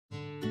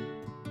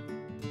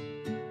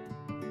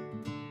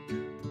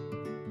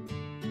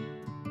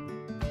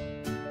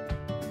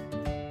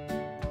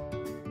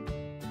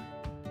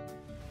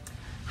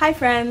Hi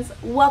friends,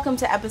 welcome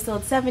to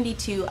episode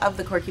 72 of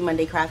the Quirky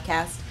Monday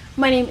Craftcast.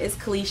 My name is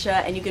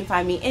Kalisha and you can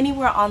find me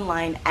anywhere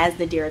online as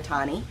the Dear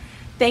Tani.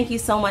 Thank you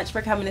so much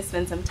for coming to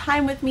spend some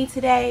time with me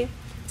today.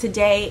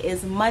 Today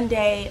is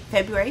Monday,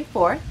 February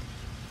 4th,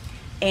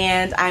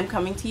 and I'm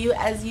coming to you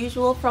as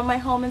usual from my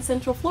home in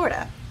Central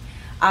Florida.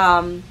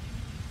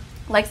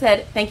 Like I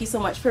said, thank you so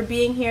much for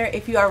being here.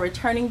 If you are a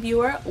returning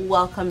viewer,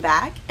 welcome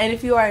back. And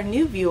if you are a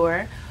new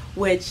viewer,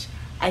 which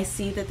I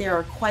see that there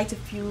are quite a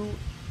few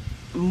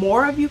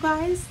more of you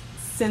guys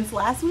since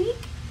last week,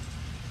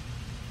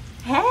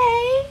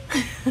 hey!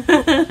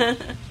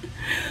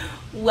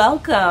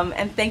 Welcome,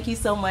 and thank you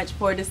so much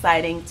for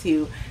deciding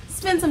to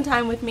spend some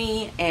time with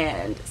me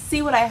and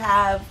see what I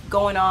have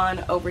going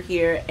on over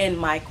here in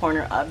my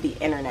corner of the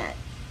internet.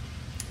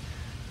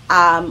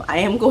 I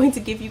am going to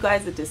give you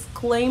guys a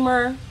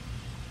disclaimer.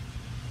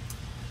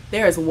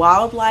 There is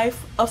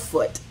wildlife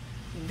afoot.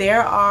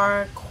 There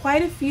are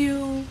quite a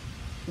few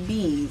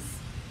bees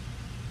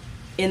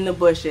in the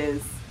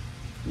bushes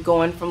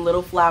going from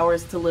little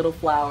flowers to little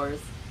flowers,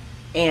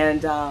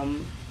 and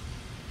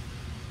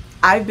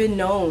I've been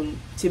known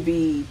to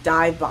be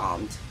dive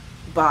bombed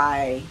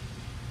by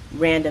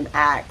random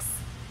acts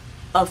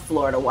of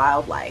Florida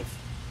wildlife.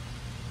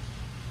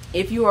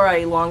 If you are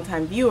a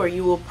longtime viewer,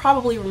 you will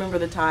probably remember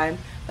the time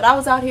that I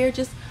was out here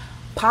just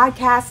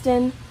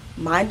podcasting,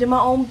 minding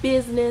my own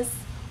business,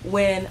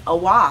 when a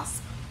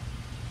wasp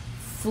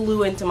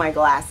flew into my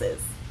glasses.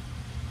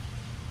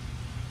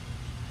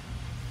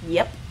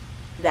 Yep,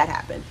 that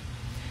happened.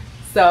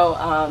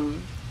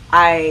 So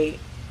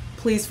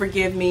please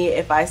forgive me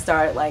if I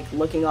start like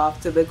looking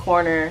off to the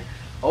corner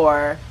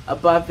or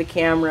above the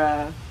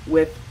camera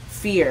with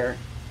fear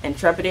and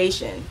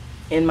trepidation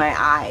in my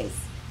eyes.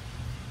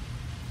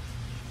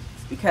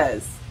 It's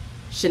because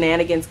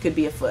shenanigans could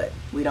be afoot.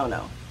 We don't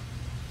know.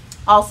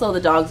 Also,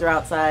 the dogs are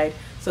outside,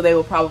 so they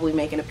will probably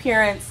make an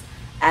appearance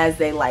as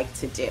they like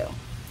to do.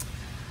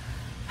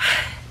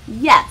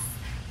 Yes,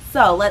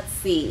 so let's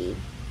see.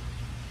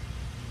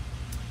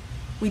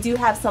 We do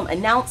have some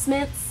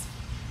announcements.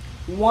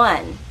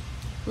 One,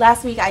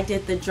 last week I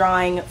did the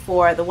drawing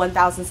for the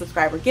 1,000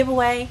 subscriber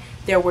giveaway.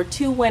 There were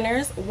 2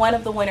 winners. One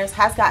of the winners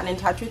has gotten in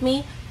touch with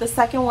me. The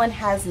second one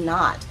has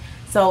not.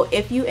 So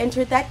if you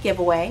entered that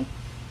giveaway,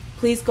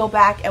 please go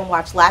back and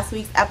watch last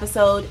week's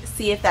episode,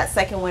 see if that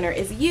second winner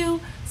is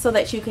you, so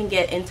that you can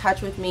get in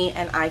touch with me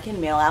and I can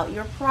mail out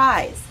your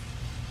prize.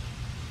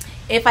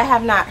 If I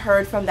have not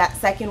heard from that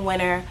second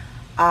winner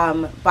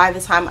by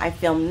the time I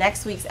film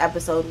next week's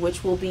episode,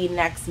 which will be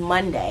next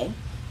Monday,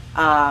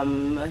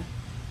 the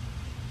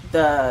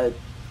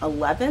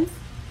 11th,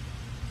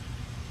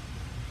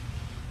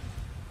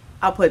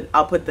 I'll put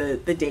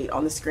the date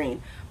on the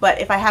screen. But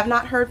if I have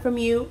not heard from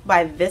you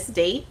by this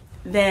date,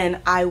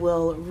 then I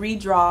will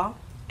redraw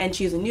and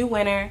choose a new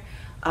winner,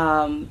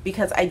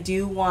 because I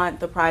do want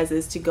the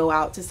prizes to go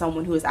out to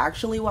someone who is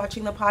actually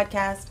watching the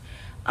podcast,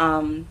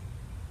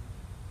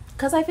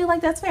 because I feel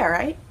like that's fair,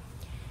 right?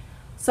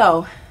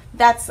 So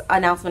that's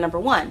announcement number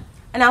 1.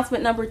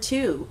 Announcement number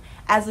 2,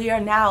 as we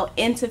are now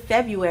into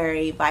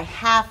February by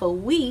half a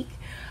week,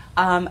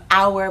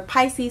 our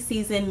Pisces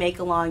season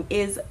make-along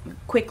is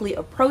quickly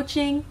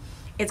approaching.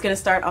 It's going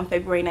to start on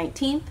February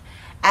 19th.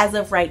 As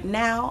of right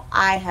now,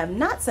 I have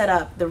not set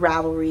up the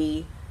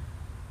Ravelry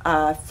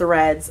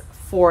threads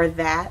for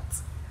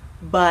that,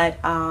 but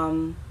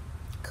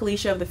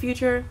Kalisha of the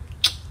future,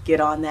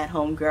 get on that,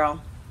 homegirl.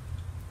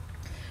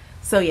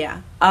 So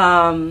yeah,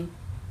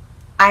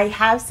 I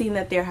have seen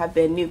that there have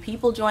been new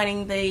people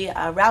joining the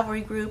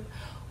Ravelry group,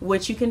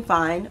 which you can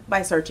find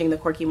by searching the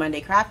Quirky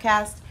Monday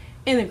Craftcast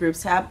in the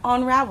groups tab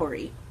on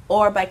Ravelry,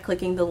 or by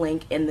clicking the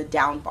link in the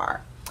down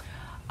bar.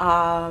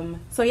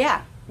 So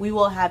yeah, we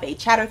will have a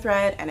chatter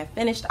thread and a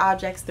finished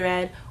objects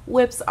thread.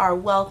 Whips are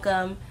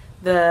welcome.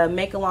 The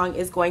make-along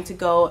is going to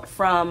go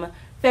from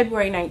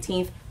February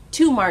 19th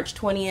to March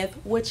 20th,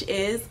 which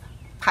is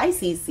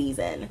Pisces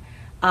season.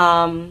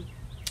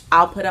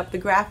 I'll put up the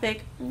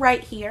graphic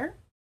right here.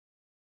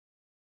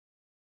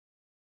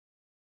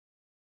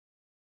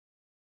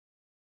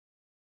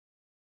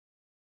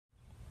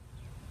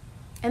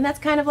 And that's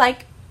kind of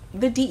like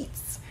the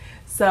deets.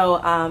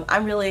 So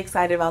I'm really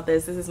excited about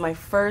this. This is my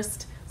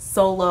first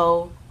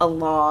solo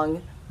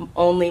along,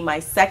 only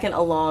my second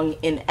along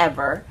in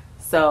ever.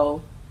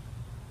 So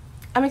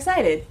I'm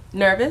excited,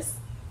 nervous,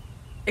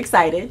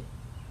 excited.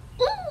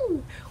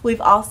 Woo!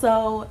 We've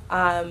also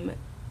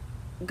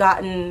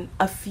gotten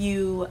a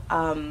few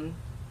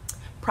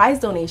prize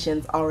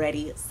donations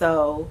already,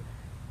 so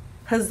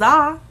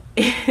huzzah.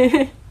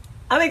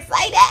 I'm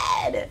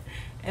excited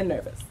and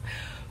nervous.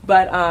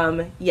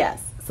 But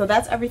yes, so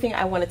that's everything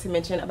I wanted to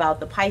mention about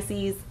the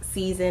Pisces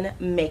season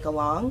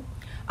make-along.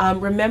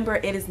 Remember,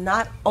 it is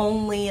not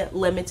only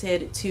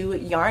limited to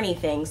yarny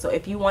things. So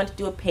if you want to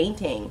do a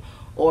painting,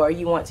 or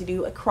you want to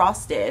do a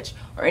cross stitch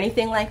or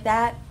anything like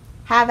that,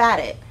 have at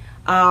it.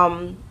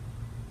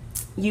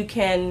 You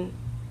can,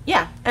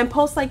 yeah, and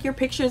post like your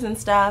pictures and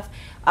stuff.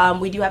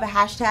 We do have a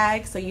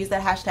hashtag, so use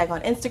that hashtag on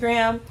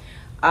Instagram.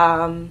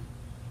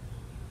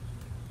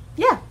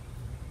 Yeah,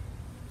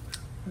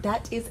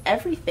 that is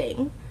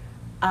everything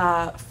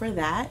for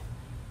that.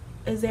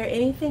 Is there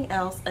anything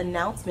else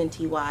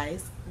announcement-y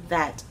wise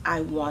that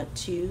I want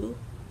to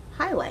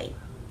highlight?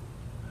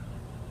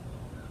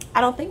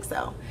 I don't think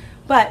so.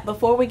 But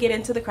before we get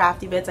into the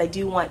crafty bits, I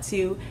do want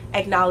to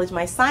acknowledge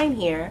my sign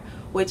here,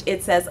 which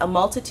it says a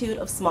multitude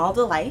of small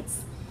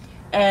delights.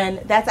 And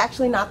that's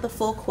actually not the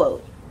full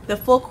quote. The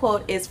full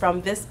quote is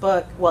from this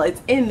book. Well,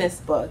 it's in this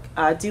book,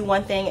 Do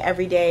One Thing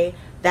Every Day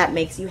That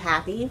Makes You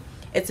Happy.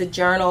 It's a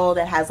journal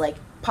that has like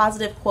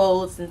positive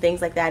quotes and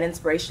things like that,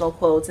 inspirational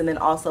quotes, and then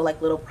also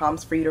like little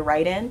prompts for you to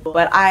write in.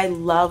 But I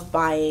love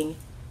buying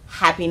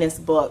happiness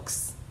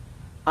books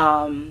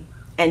and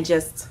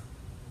just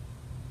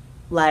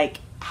like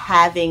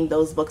having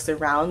those books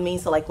around me.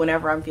 So like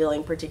whenever I'm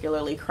feeling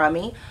particularly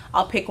crummy,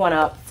 I'll pick one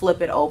up,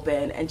 flip it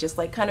open, and just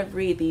like kind of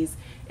read these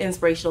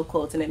inspirational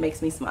quotes, and it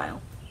makes me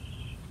smile.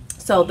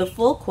 So the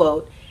full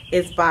quote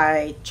is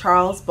by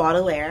Charles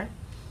Baudelaire,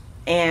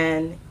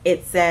 and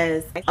it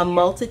says, a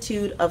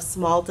multitude of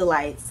small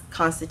delights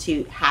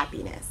constitute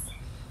happiness.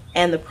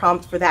 And the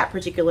prompt for that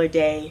particular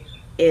day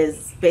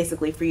is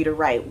basically for you to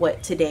write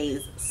what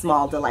today's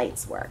small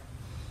delights were.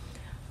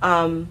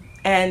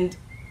 And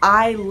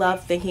I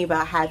love thinking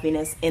about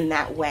happiness in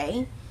that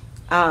way,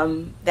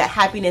 that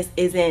happiness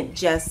isn't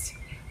just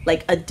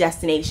like a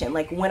destination.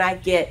 Like when I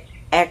get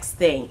X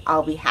thing,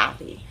 I'll be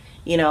happy.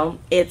 You know,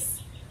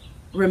 it's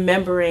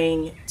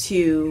remembering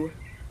to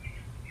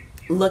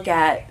look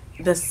at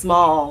the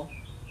small,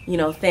 you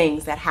know,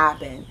 things that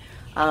happen,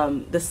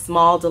 the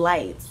small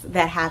delights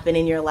that happen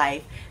in your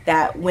life,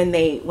 that when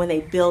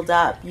they build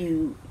up,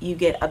 you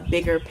get a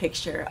bigger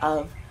picture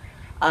of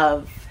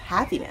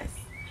happiness.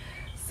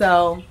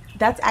 So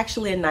that's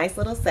actually a nice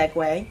little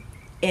segue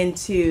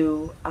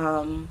into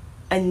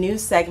a new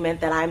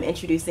segment that I'm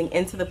introducing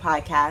into the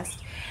podcast.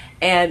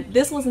 And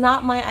this was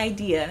not my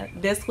idea.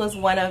 This was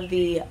one of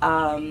the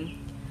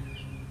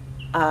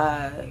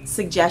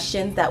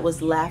suggestions that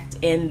was left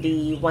in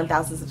the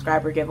 1,000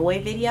 subscriber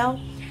giveaway video.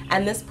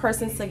 And this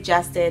person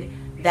suggested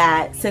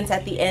that since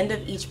at the end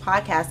of each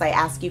podcast I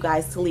ask you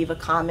guys to leave a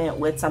comment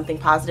with something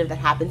positive that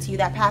happened to you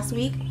that past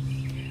week,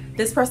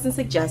 this person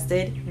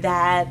suggested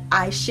that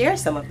I share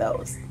some of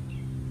those.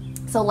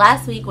 So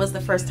last week was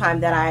the first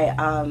time that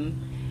I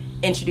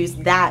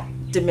introduced that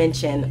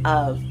dimension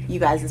of you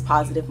guys'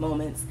 positive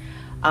moments,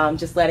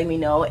 just letting me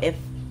know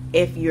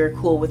if you're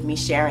cool with me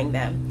sharing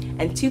them.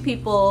 And 2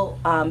 people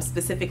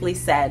specifically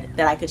said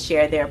that I could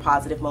share their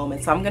positive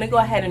moments. So I'm going to go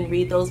ahead and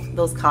read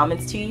those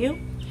comments to you.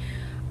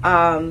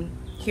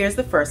 Here's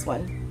the first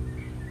one.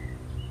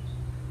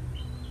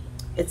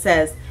 It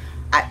says,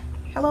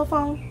 hello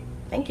phone,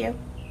 thank you.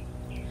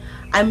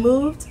 I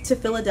moved to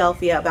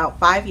Philadelphia about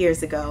 5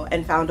 years ago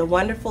and found a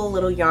wonderful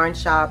little yarn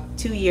shop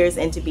 2 years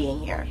into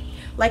being here.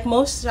 Like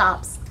most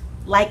shops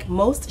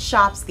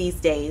these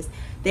days,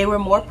 they were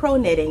more pro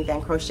knitting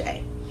than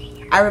crochet.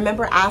 I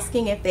remember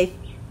asking if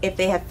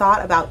they had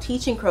thought about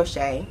teaching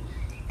crochet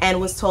and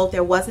was told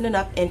there wasn't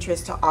enough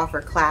interest to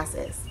offer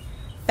classes.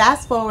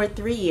 Fast forward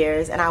 3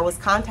 years and I was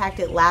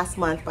contacted last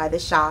month by the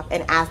shop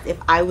and asked if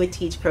I would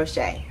teach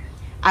crochet.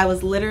 I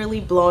was literally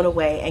blown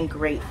away and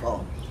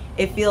grateful.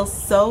 It feels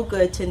so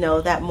good to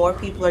know that more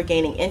people are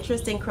gaining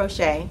interest in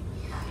crochet.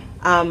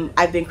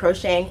 I've been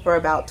crocheting for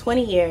about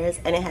 20 years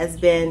and it has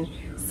been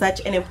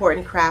such an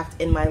important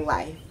craft in my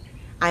life.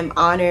 I'm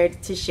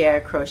honored to share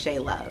crochet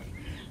love.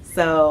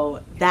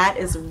 So that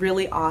is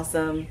really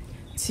awesome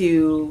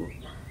to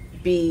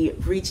be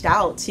reached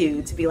out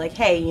to be like,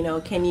 hey, you know,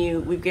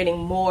 we're getting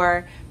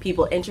more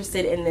people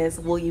interested in this.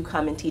 Will you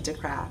come and teach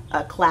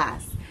a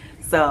class?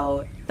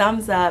 So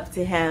thumbs up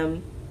to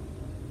him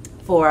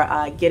for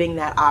getting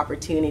that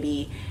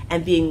opportunity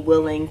and being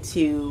willing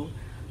to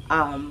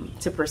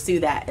pursue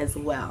that as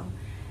well.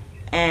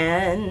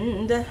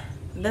 And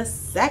the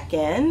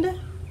second,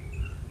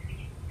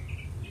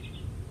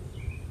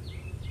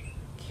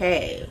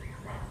 okay,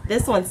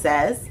 this one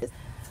says,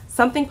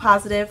 something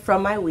positive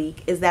from my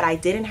week is that I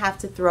didn't have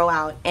to throw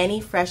out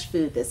any fresh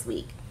food this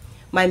week.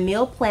 My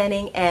meal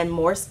planning and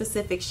more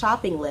specific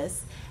shopping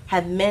lists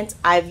have meant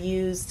I've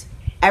used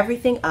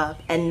everything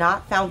up and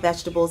not found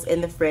vegetables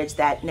in the fridge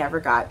that never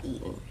got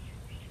eaten.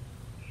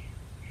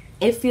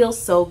 It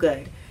feels so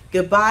good.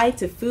 Goodbye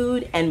to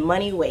food and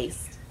money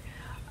waste.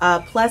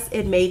 Plus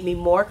it made me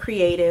more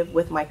creative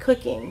with my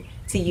cooking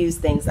to use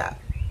things up.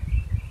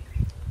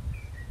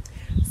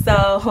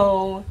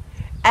 So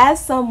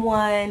as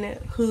someone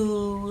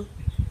who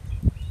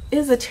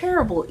is a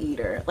terrible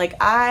eater, like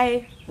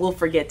I will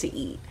forget to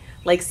eat.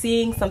 Like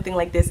seeing something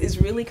like this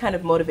is really kind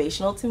of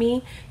motivational to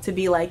me to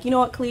be like, you know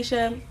what,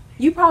 Kalisha,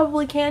 you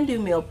probably can do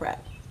meal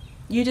prep.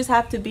 You just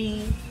have to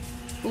be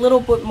a little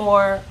bit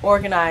more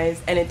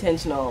organized and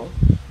intentional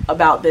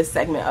about this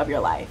segment of your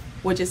life,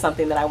 which is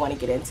something that I want to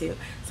get into.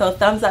 So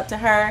thumbs up to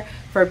her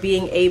for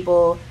being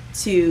able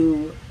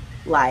to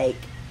like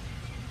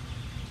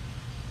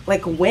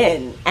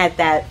win at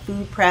that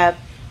food prep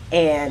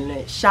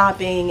and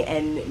shopping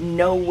and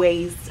no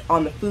waste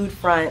on the food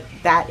front.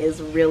 That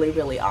is really,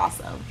 really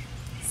awesome.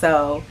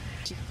 So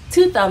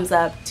 2 thumbs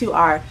up to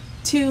our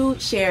Two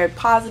shared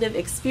positive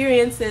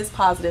experiences,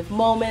 positive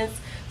moments.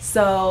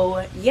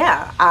 So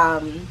yeah,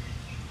 I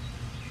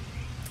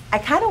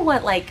kind of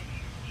want like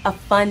a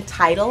fun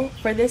title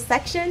for this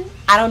section.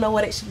 I don't know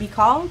what it should be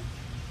called.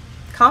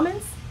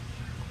 Comments?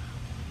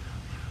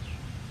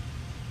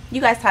 You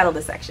guys title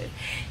this section.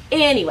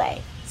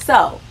 Anyway,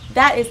 so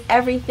that is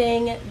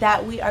everything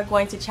that we are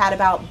going to chat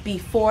about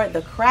before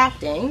the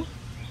crafting.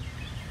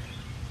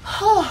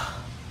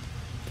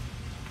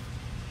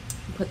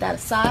 Put that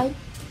aside.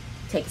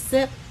 Take a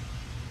sip.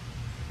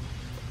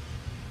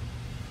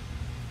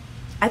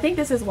 I think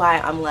this is why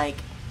I'm like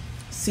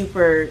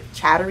super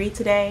chattery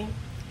today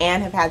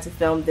and have had to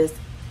film this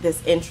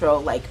intro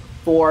like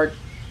four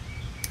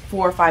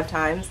or five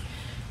times,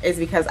 is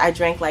because I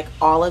drank like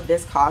all of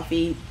this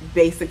coffee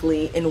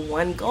basically in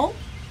one gulp.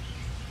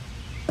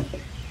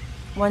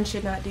 One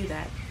should not do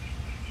that.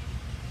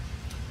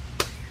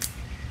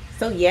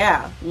 So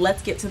yeah,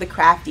 let's get to the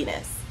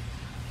craftiness.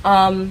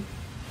 I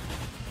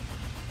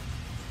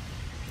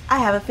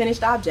have a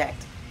finished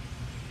object.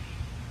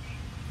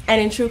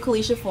 And in true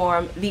Kalisha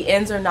form, the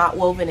ends are not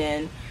woven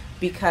in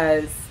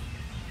because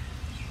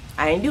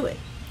I didn't do it.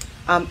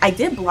 I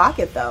did block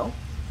it though.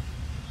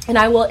 And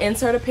I will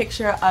insert a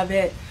picture of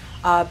it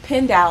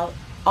pinned out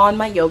on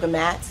my yoga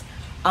mat.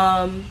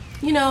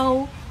 You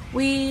know,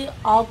 we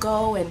all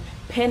go and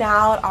pin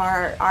out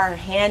our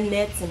hand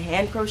knits and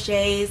hand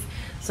crochets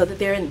so that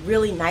they're in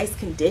really nice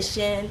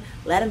condition.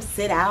 Let them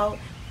sit out,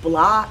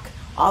 block,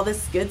 all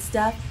this good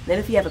stuff. Then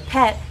if you have a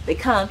pet, they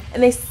come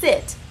and they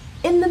sit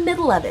in the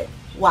middle of it.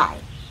 Why?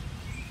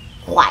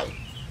 Why?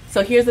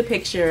 So here's a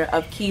picture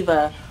of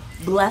Kiva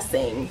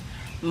blessing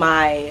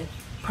my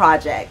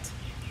project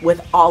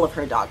with all of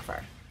her dog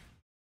fur.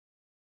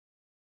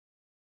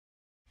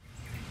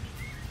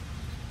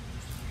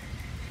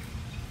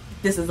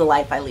 This is the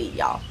life I lead,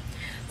 y'all.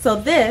 So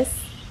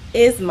this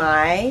is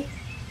my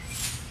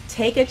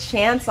Take a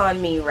Chance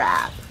on Me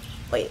wrap.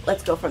 Wait,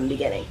 let's go from the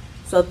beginning.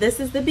 So this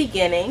is the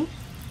beginning,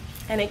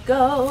 and it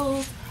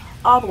goes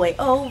all the way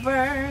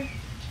over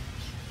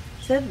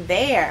to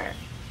there.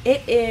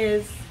 It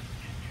is,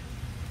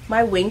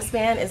 my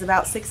wingspan is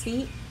about 6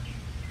 feet,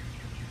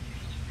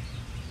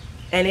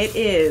 and it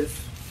is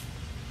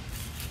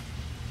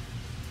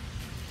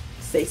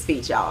 6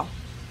 feet, y'all.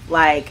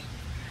 Like,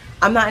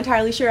 I'm not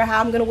entirely sure how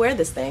I'm gonna wear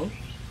this thing,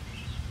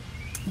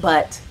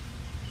 but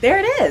there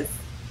it is.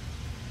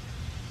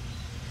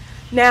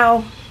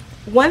 Now,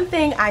 one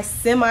thing I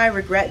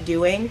semi-regret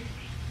doing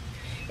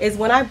is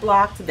when I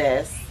blocked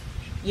this,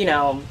 you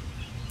know,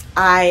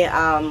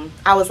 I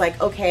was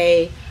like,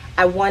 okay,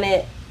 I want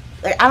it,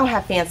 like, I don't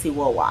have fancy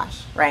wool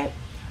wash, right?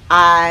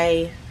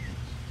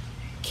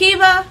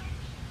 Kiva,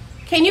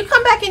 can you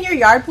come back in your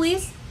yard,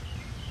 please?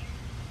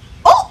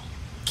 Oh,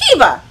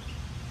 Kiva,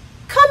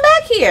 come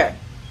back here.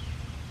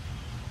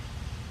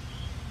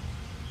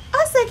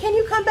 I said, can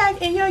you come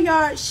back in your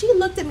yard? She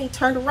looked at me,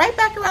 turned right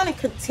back around, and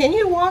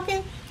continued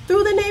walking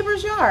through the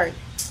neighbor's yard.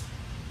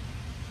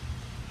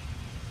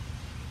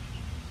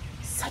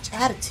 Such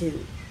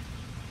attitude.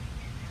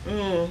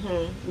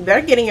 You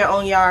better get in your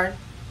own yard.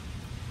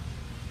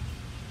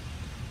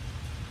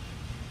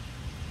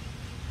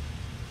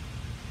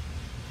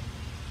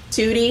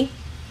 Tootie,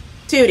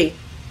 Tootie,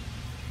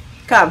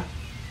 come.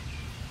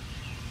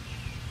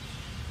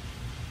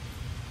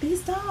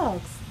 These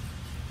dogs.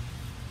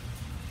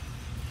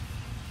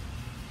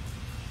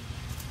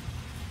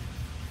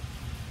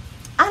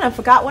 I done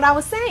forgot what I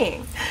was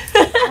saying.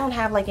 I don't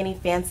have like any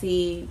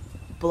fancy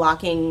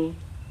blocking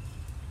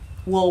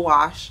wool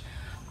wash.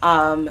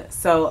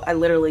 So I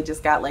literally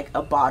just got like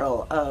a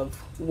bottle of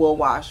wool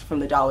wash from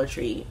the Dollar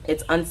Tree.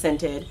 It's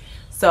unscented.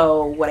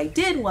 So what I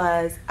did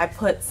was I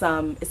put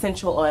some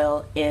essential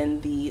oil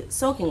in the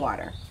soaking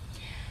water.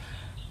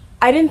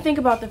 I didn't think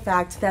about the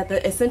fact that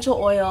the essential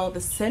oil,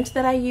 the scent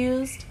that I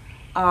used,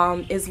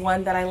 is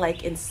one that I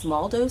like in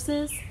small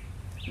doses.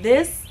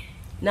 This,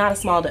 not a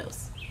small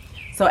dose.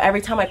 So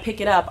every time I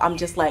pick it up, I'm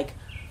just like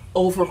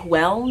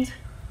overwhelmed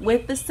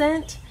with the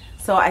scent.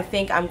 So I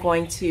think I'm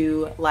going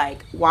to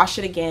like wash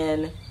it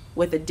again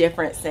with a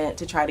different scent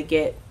to try to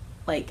get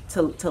like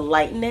to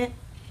lighten it,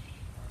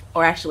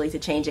 or actually to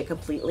change it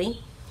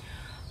completely.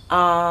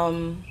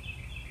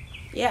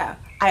 Yeah,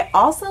 I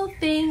also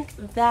think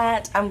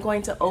that I'm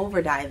going to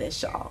over dye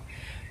this, y'all,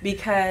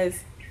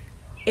 because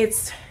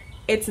it's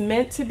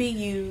meant to be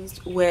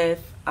used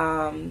with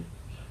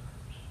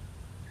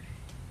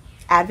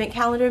advent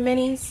calendar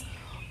minis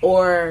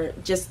or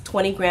just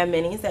 20-gram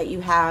minis that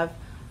you have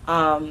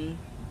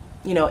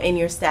you know, in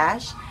your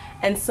stash.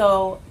 And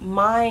so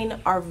mine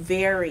are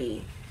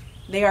very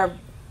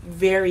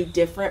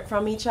different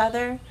from each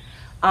other.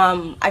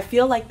 I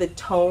feel like the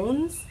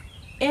tones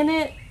in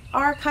it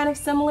are kind of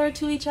similar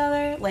to each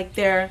other. Like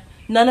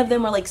none of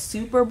them are like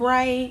super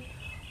bright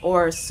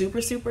or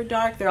super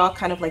dark. They're all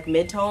kind of like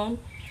mid-tone,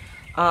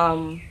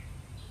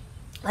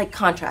 like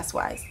contrast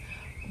wise,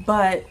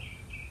 but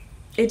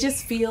it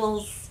just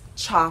feels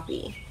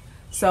choppy.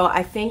 So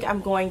I think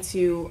I'm going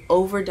to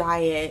over dye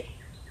it.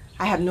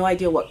 I have no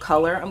idea what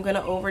color I'm going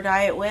to over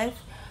dye it with,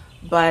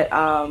 but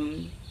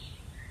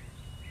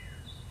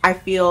I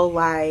feel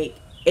like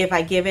if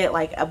I give it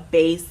like a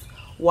base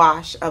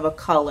wash of a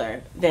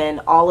color, then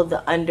all of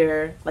the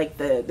under, like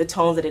the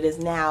tones that it is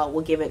now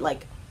will give it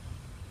like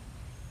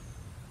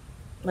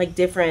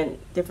different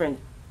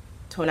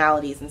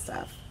tonalities and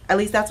stuff. At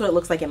least that's what it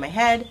looks like in my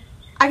head.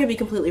 I could be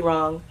completely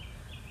wrong.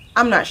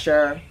 I'm not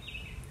sure,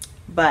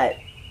 but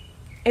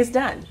it's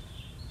done.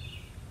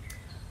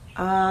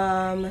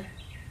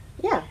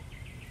 Yeah.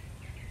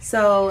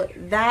 So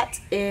that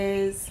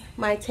is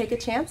my take a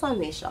chance on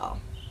me shawl.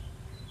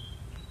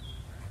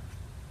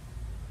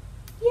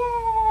 Yay!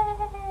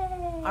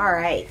 All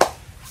right.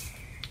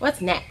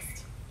 What's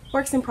next?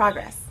 Works in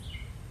progress.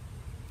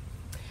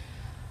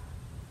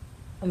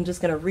 I'm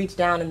just gonna reach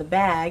down in the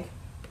bag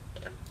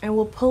and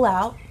we'll pull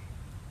out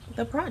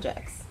the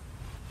projects.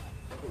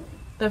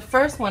 The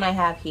first one I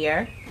have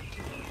here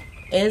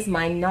is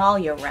my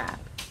Nalya wrap.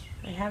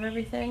 I have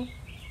everything.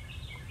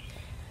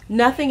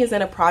 Nothing is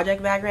in a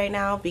project bag right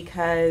now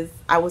because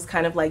I was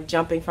kind of like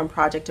jumping from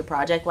project to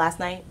project last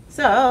night.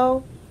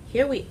 So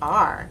here we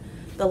are.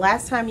 The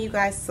last time you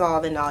guys saw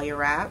the Nalya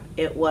wrap,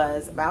 it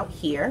was about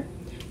here.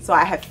 So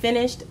I have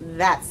finished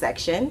that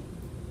section.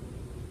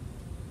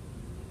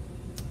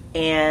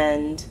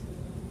 And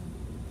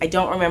I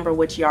don't remember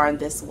which yarn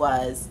this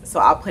was, so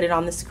I'll put it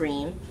on the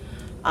screen.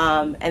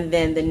 And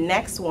then the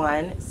next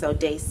one, so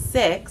day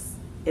 6,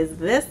 is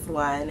this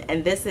one,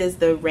 and this is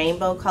the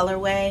rainbow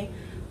colorway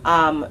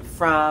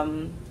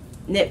from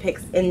Knit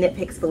Picks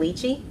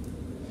Felici.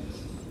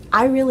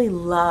 I really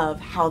love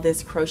how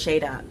this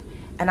crocheted up,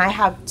 and I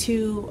have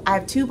two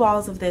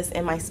balls of this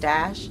in my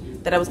stash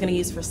that I was going to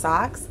use for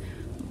socks,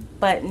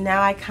 but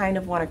now I kind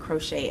of want to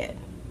crochet it.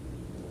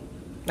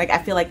 Like, I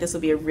feel like this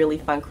would be a really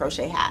fun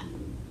crochet hat.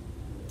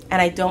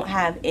 And I don't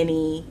have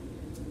any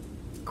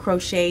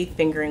crochet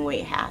fingering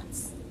weight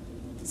hats,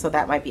 so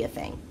that might be a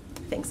thing. I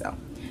think so.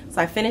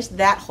 So I finished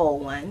that whole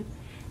one,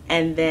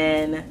 and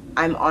then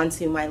I'm on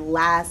to my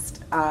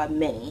last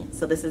mini.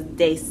 So this is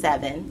day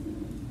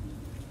 7,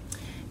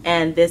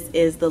 and this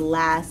is the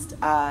last,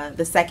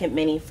 the second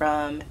mini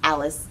from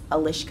Alice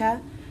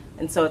Alishka,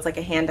 and so it's like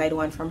a hand-dyed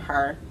one from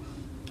her,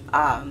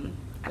 and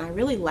I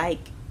really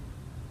like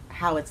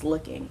how it's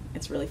looking.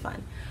 It's really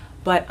fun.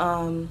 But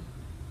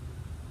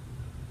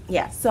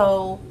yeah,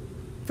 so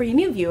for you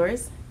new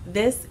viewers,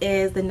 this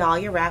is the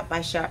Nalya wrap by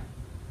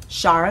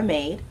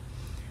SharaMade.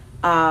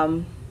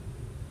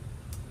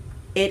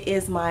 It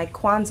is my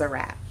Kwanzaa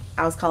wrap.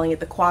 I was calling it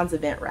the Kwanzaa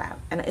event wrap,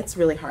 and it's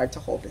really hard to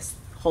hold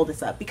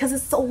this up because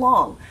it's so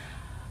long.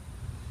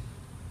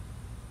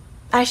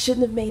 I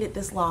shouldn't have made it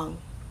this long.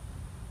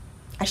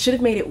 I should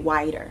have made it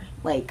wider.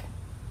 Like,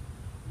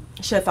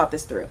 I should have thought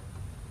this through.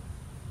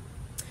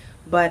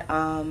 But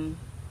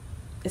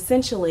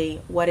essentially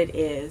what it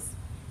is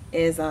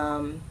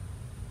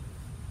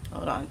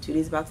hold on,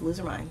 Tootie's about to lose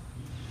her mind.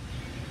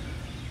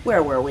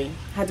 Where were we?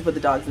 I had to put the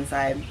dogs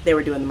inside. They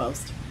were doing the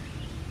most.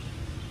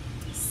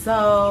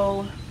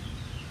 So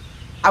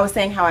I was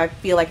saying how I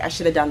feel like I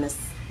should have done this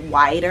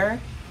wider,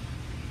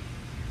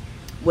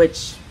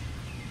 which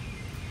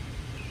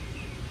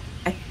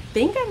I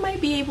think I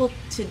might be able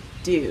to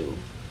do.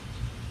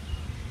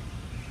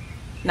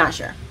 Not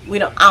sure. I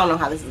don't know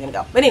how this is gonna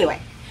go. But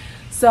anyway,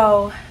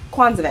 so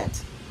Kwanzaa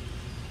event.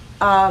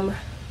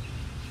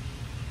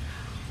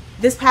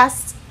 This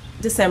past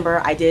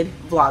December I did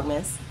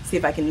Vlogmas. See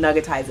if I can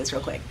nuggetize this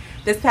real quick.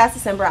 This past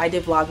December I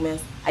did Vlogmas.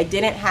 I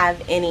didn't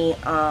have any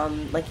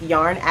like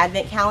yarn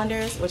advent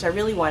calendars, which I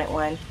really wanted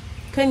one.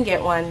 Couldn't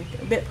get one.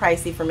 A bit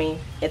pricey for me.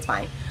 It's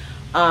fine.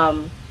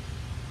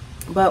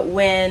 But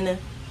when,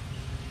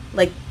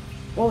 like,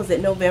 what was it,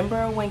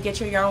 November, when Get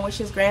Your Yarn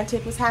Wishes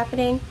Granted was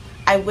happening,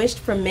 I wished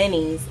for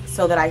minis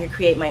so that I could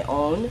create my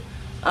own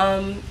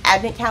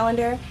advent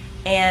calendar,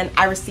 and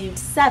I received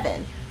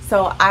 7.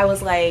 So I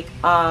was like,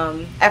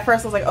 at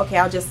first I was like, okay,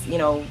 I'll just, you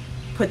know,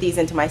 put these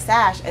into my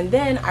stash. And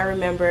then I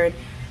remembered,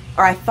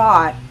 or I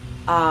thought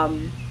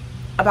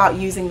about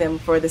using them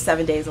for the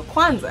 7 days of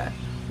Kwanzaa,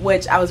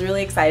 which I was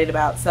really excited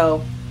about.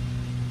 So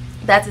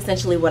that's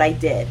essentially what I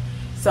did.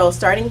 So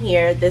starting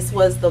here, this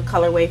was the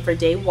colorway for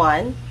day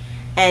 1.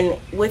 And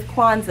with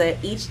Kwanzaa,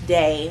 each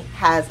day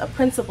has a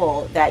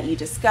principle that you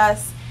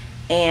discuss,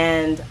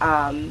 and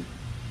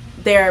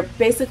they're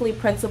basically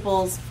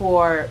principles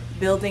for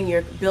building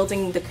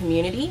the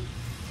community,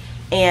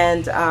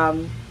 and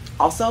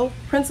also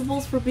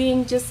principles for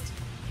being just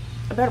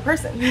a better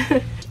person.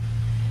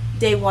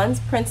 Day 1's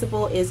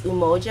principle is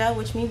umoja,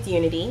 which means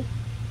unity.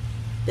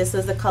 This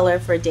was the color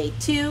for day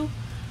 2.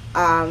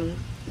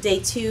 Day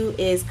 2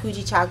 is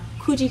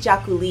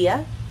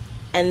kujichakulia,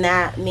 and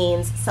that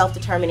means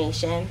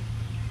self-determination.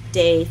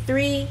 Day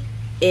 3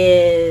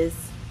 is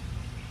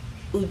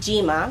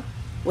ujima,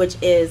 which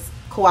is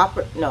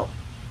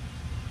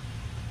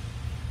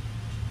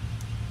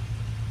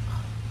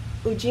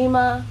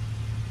Ujima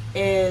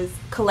is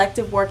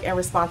collective work and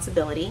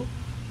responsibility.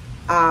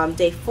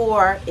 Day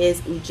 4 is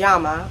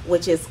Ujama,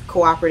 which is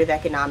cooperative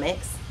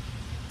economics.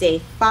 Day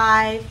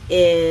 5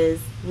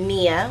 is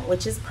Nia,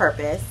 which is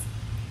purpose.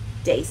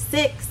 Day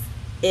 6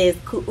 is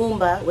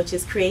Kuumba, which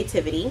is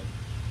creativity.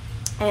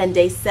 and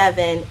day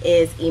 7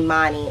 is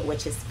Imani,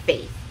 which is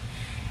faith.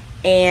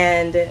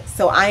 And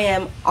so I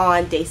am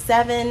on day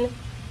 7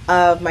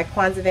 of my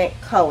Kwanzaa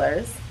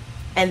colors,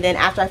 and then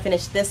after I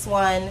finish this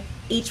one,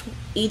 each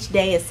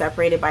day is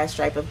separated by a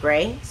stripe of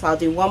gray. So I'll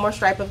do one more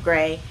stripe of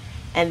gray,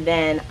 and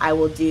then I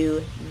will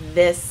do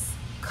this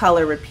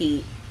color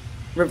repeat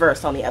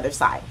reversed on the other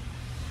side.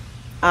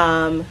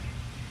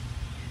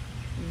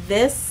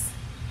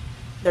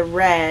 The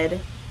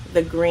red,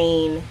 the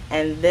green,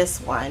 and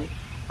this one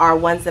are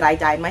ones that I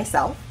dyed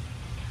myself.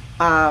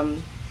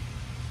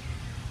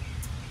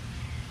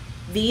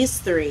 These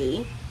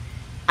 3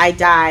 I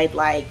dyed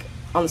like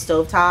on the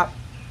stovetop.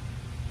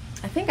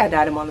 I think I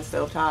dyed them on the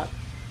stovetop.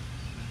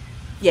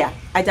 Yeah,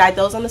 I dyed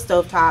those on the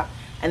stovetop,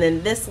 and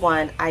then this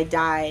one I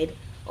dyed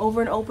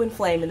over an open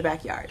flame in the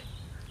backyard,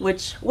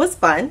 which was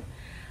fun.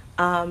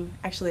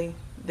 Actually,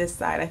 this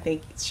side I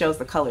think shows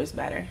the colors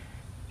better.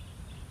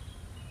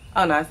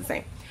 Oh no, it's the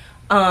same.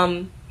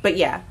 But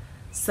yeah,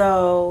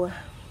 so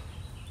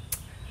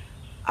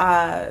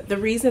the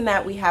reason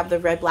that we have the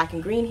red, black,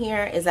 and green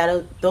here is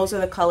that those are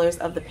the colors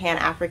of the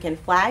Pan-African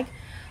flag.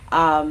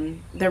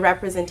 The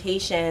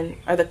representation,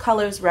 or the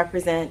colors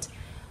represent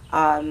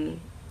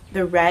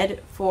the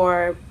red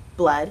for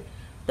blood,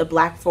 the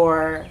black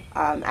for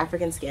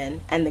African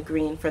skin, and the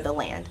green for the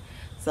land.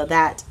 So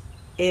that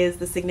is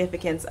the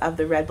significance of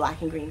the red,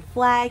 black, and green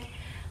flag.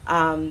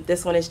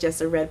 This one is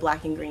just a red,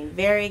 black, and green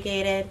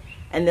variegated,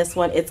 and this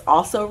one, it's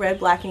also red,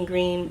 black, and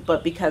green,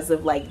 but because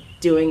of like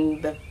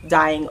doing the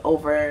dyeing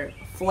over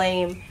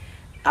flame,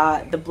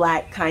 the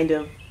black kind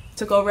of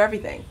took over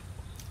everything.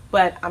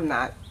 But I'm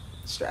not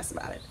stressed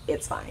about it.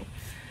 It's fine.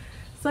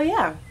 So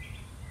yeah.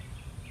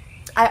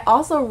 I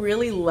also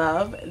really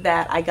love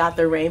that I got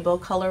the rainbow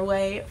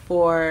colorway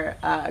for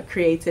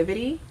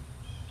creativity.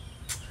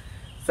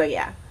 So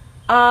yeah.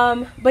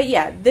 But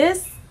yeah,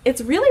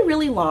 it's really,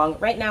 really long.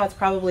 Right now it's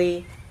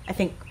probably, I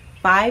think,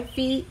 5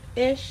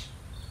 feet-ish.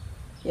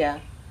 Yeah,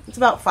 it's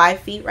about 5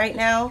 feet right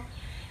now.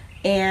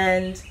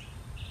 And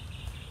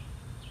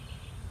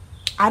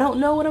I don't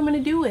know what I'm going to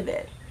do with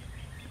it.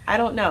 I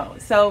don't know.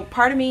 So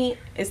part of me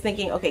is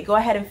thinking, okay, go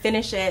ahead and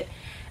finish it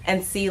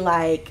and see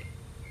like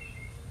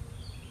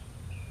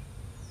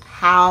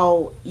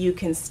how you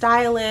can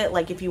style it.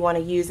 Like if you want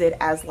to use it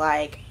as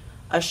like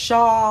a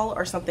shawl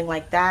or something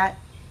like that.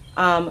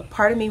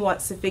 Part of me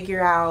wants to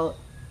figure out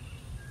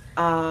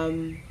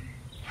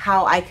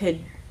how I could,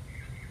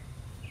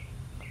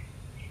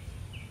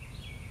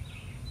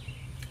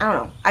 I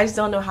don't know. I just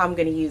don't know how I'm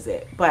going to use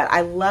it, but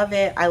I love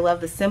it. I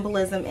love the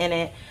symbolism in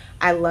it.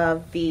 I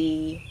love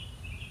the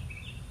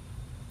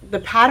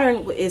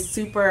pattern is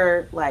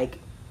super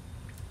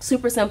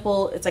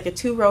simple. It's like a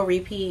 2-row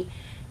repeat,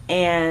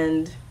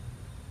 and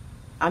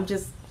I'm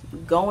just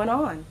going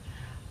on.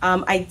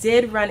 I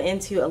did run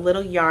into a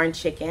little yarn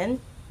chicken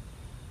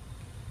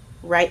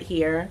right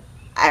here.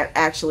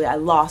 I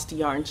lost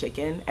yarn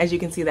chicken. As you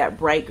can see, that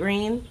bright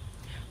green,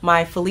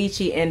 my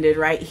Felici ended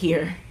right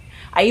here.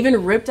 I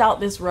even ripped out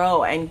this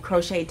row and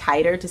crocheted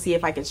tighter to see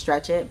if I could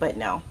stretch it, but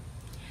no.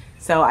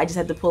 So I just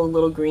had to pull a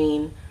little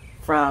green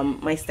from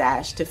my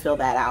stash to fill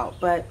that out,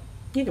 but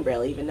you can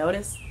barely even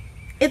notice.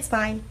 It's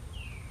fine.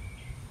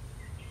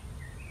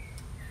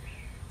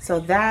 So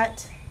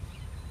that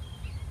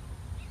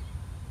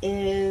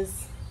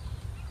is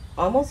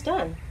almost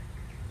done.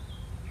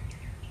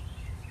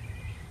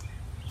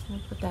 I'll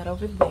put that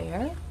over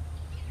there.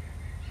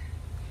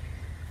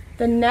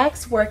 The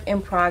next work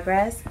in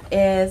progress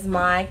is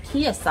my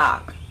Kia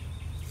sock.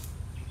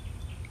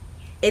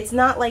 It's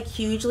not like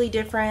hugely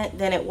different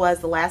than it was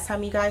the last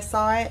time you guys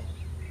saw it.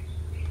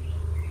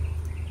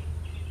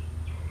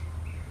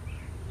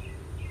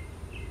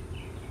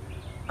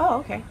 Oh,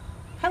 okay.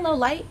 Hello,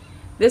 light.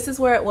 This is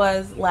where it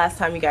was last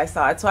time you guys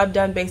saw it. So I've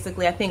done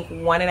basically, I think,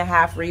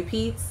 1.5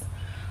 repeats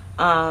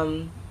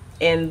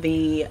in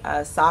the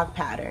sock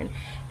pattern.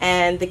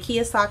 And the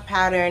Kia sock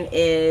pattern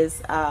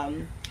is a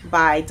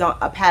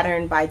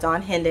pattern by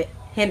Dawn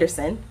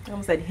Henderson. I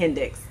almost said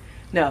Hendix.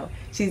 No,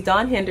 she's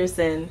Dawn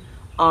Henderson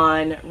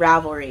on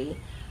Ravelry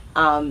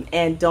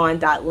and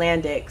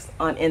Dawn.Landix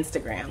on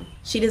Instagram.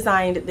 She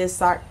designed this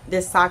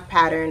sock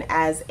pattern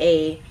as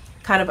a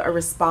kind of a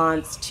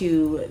response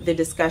to the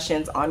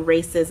discussions on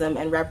racism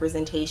and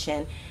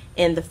representation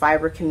in the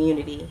fiber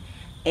community.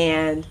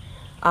 And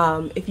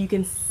if you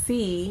can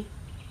see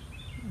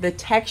the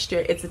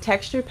texture, it's a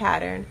texture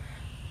pattern.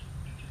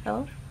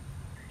 Hello?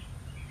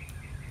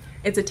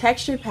 It's a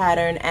texture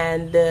pattern,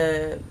 and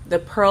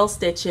the purl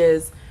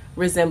stitches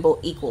resemble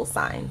equal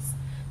signs.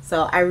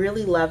 So I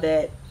really love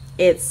it.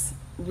 It's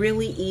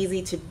really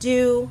easy to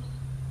do,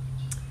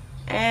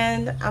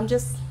 and I'm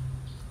just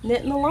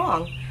knitting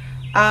along.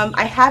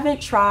 I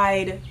haven't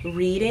tried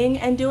reading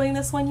and doing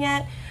this one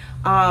yet.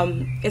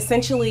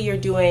 Essentially you're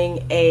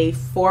doing a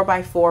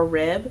 4x4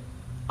 rib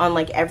on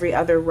like every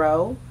other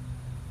row.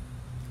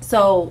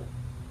 So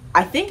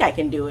I think I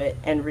can do it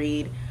and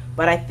read,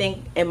 but I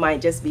think it might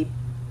just be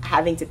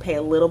having to pay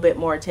a little bit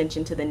more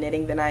attention to the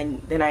knitting than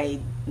I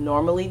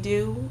normally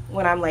do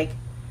when I'm like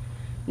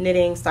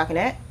knitting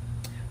stockinette.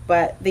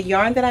 But the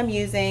yarn that I'm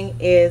using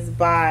is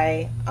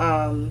by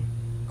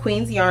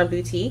Queen's Yarn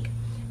Boutique,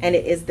 and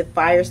it is the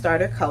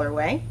Firestarter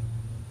colorway.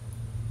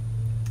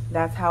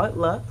 That's how it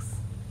looks.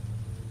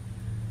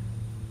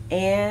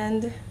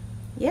 And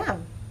yeah,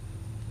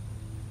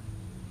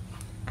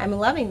 I'm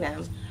loving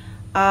them.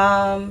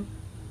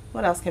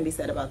 What else can be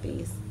said about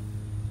these?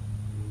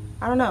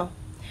 I don't know.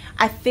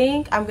 I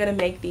think I'm gonna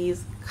make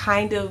these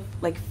kind of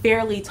like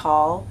fairly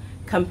tall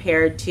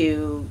compared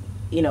to,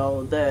 you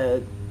know,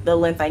 the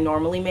length I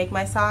normally make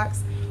my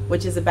socks,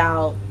 which is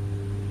about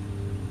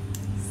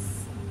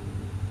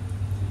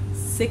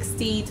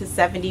 60 to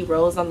 70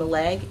 rows on the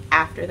leg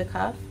after the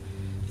cuff.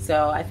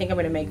 So I think I'm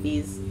gonna make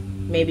these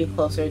maybe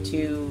closer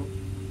to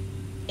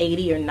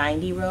 80 or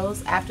 90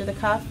 rows after the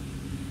cuff.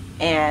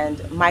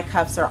 And my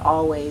cuffs are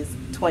always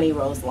 20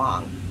 rows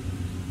long,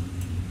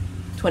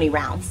 20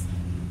 rounds.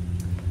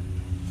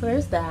 So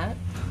there's that.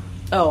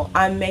 Oh,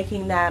 I'm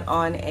making that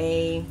on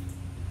a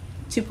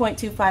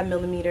 2.25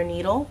 millimeter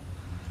needle,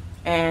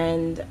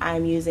 and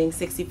I'm using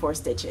 64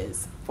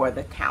 stitches for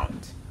the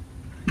count,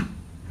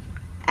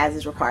 as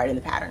is required in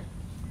the pattern.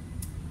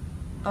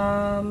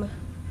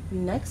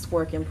 Next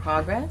work in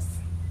progress.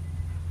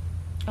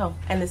 Oh,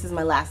 and this is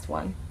my last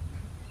one.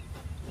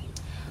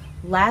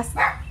 Oh,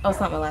 it's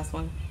not my last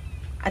one.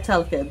 I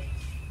tell fibs.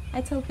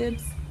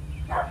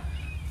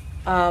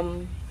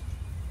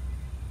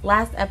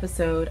 Last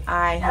episode,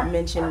 I had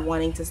mentioned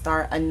wanting to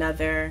start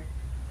another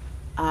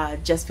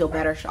Just Feel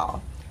Better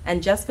shawl.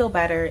 And Just Feel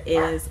Better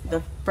is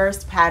the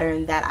first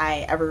pattern that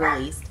I ever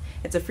released.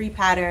 It's a free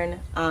pattern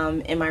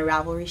in my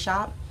Ravelry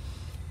shop.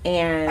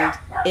 And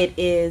it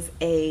is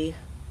a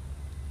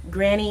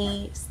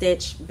granny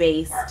stitch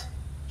based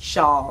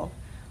shawl.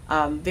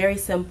 Very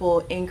simple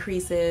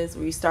increases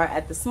where you start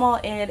at the small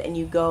end and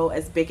you go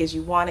as big as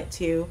you want it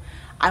to.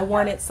 I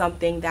wanted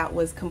something that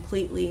was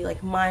completely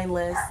like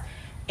mindless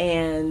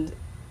and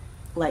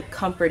like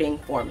comforting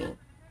for me.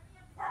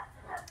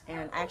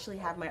 And I actually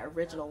have my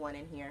original one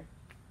in here.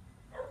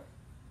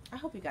 I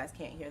hope you guys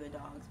can't hear the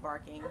dogs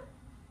barking.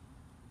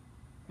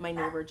 My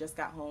neighbor just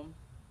got home.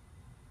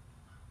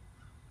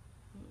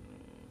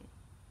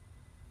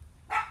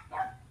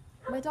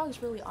 My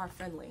dogs really are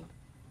friendly.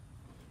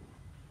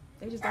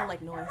 They just don't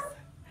like noise.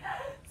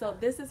 So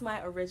this is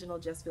my original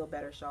Just Feel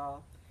Better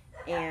shawl,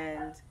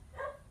 and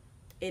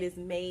it is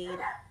made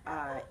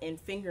in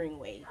fingering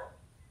weight,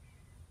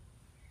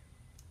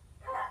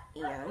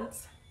 and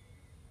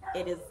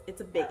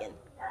it's a biggin,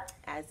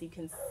 as you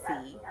can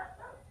see.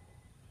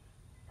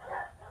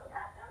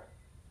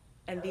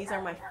 And these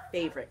are my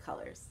favorite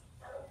colors.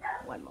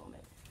 One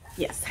moment.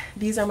 Yes,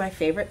 these are my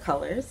favorite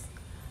colors.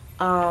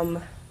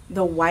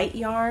 The white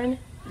yarn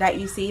that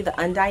you see, the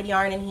undyed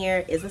yarn in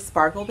here, is a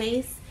sparkle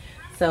base.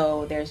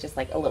 So there's just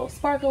like a little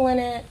sparkle in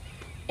it.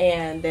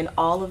 And then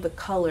all of the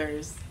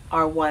colors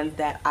are ones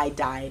that I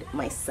dyed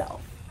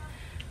myself.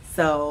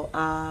 So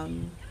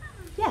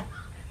yeah,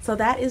 so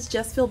that is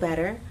Just Feel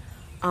Better.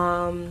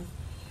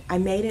 I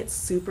made it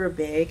super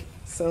big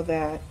so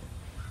that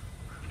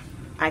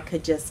I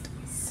could just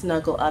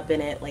snuggle up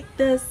in it like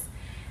this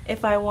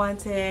if I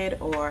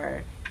wanted,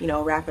 or, you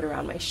know, wrap it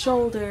around my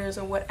shoulders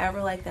or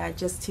whatever like that,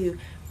 just to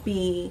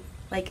be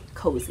like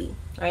cozy,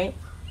 right?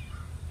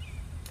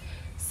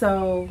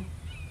 So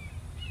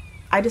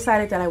I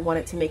decided that I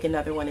wanted to make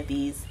another one of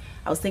these.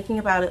 I was thinking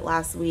about it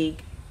last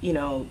week, you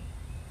know,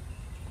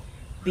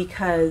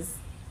 because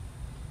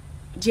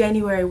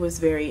January was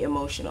very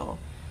emotional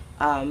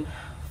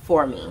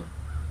for me,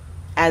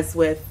 as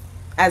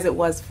it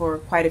was for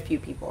quite a few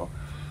people,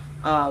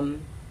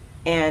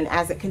 and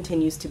as it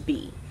continues to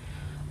be.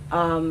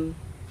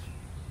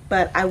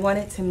 But I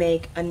wanted to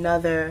make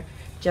another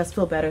Just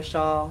Feel Better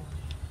shawl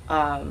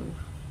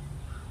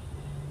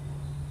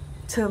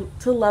to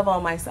love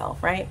on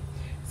myself, right?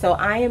 So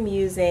I am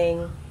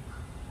using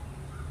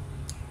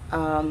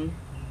Lion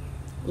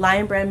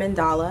Brand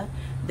Mandala.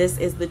 This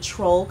is the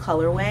Troll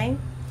colorway,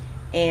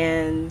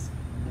 and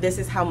this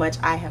is how much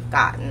I have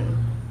gotten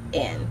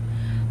in.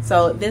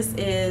 So this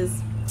is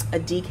a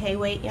DK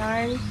weight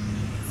yarn.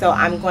 So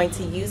I'm going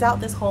to use out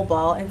this whole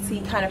ball and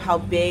see kind of how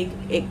big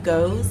it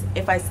goes.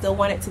 If I still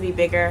want it to be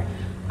bigger,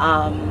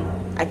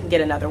 I can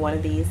get another one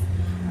of these.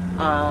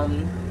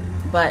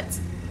 But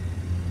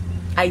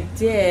I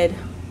did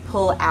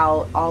pull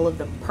out all of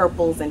the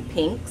purples and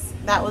pinks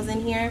that was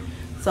in here.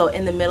 So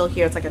in the middle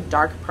here, it's like a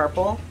dark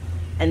purple,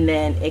 and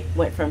then it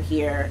went from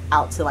here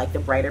out to like the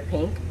brighter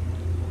pink.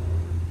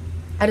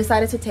 I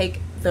decided to take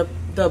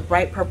the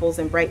bright purples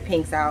and bright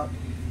pinks out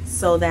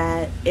so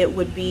that it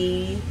would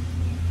be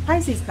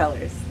Pisces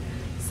colors.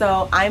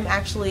 So I'm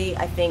actually,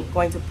 I think,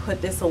 going to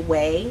put this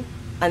away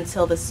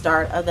until the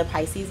start of the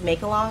Pisces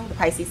make-along, the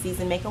Pisces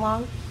season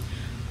make-along.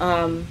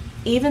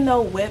 Even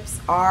though whips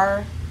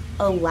are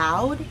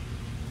allowed,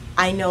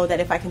 I know that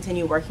if I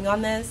continue working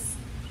on this,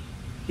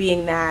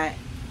 being that,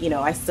 you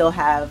know, I still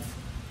have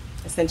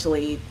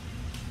essentially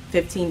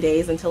 15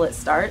 days until it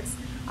starts,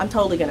 I'm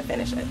totally gonna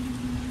finish it.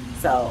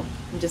 So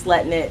I'm just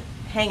letting it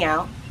hang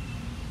out.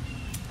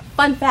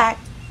 Fun fact,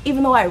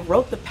 even though I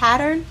wrote the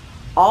pattern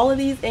all of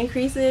these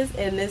increases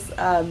in this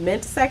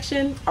mint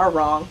section are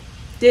wrong.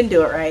 Didn't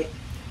do it right,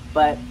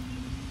 but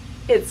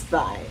it's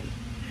fine.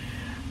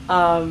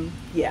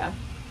 Yeah.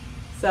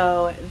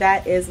 So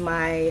that is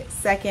my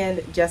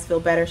second Just Feel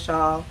Better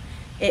shawl.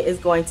 It is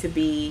going to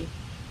be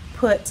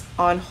put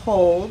on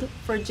hold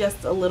for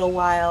just a little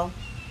while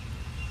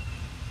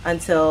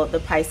until the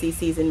Pisces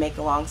season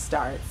make-along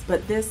starts.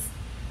 But this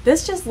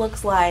just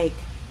looks like,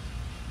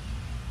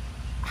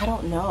 I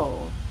don't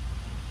know,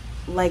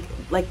 like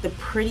the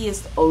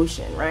prettiest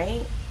ocean,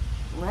 right?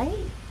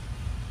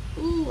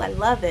 Ooh, I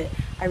love it.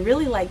 I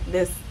really like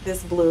this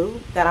blue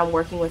that I'm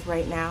working with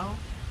right now.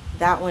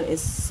 That one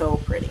is so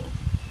pretty.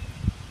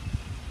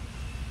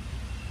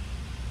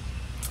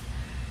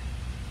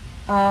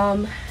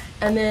 And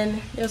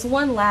then there's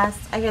one last,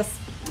 I guess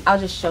I'll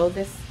just show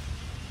this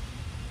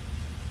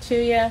to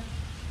you.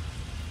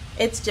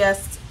 It's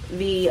just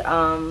the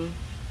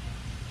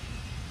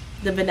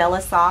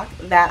vanilla sock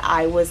that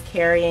I was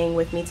carrying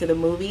with me to the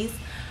movies.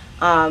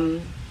 One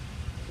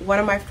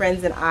of my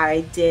friends and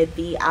I did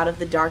the Out of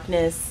the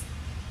Darkness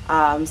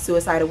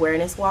suicide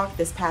awareness walk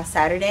this past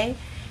Saturday,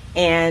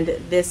 and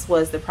this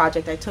was the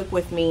project I took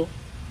with me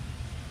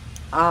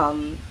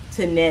to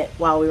knit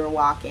while we were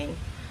walking.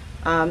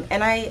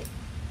 And I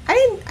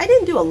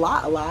didn't do a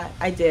lot.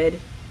 I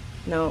did,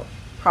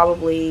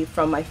 probably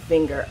from my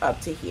finger up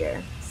to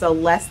here. So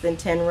less than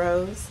 10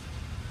 rows.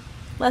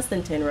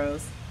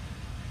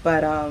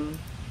 But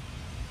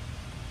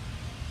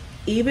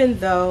even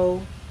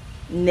though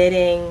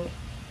knitting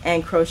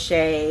and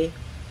crochet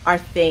are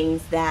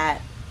things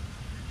that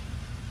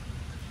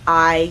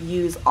I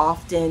use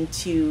often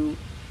to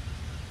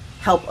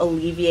help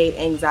alleviate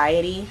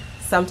anxiety,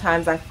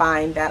 sometimes I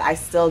find that I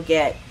still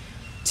get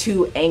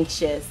too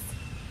anxious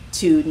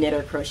to knit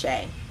or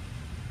crochet.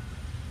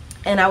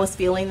 And I was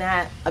feeling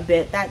that a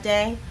bit that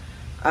day,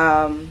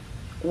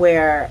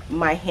 where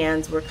my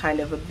hands were kind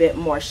of a bit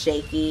more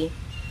shaky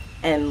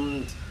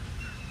and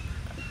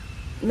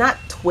not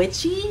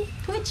twitchy,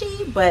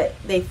 but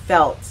they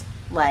felt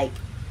like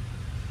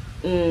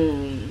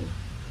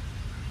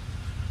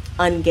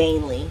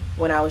ungainly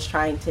when I was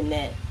trying to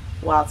knit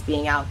whilst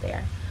being out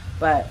there.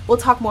 But we'll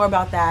talk more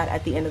about that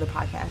at the end of the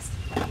podcast.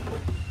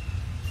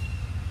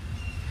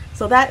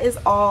 So that is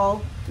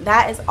all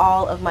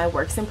of my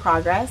works in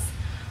progress.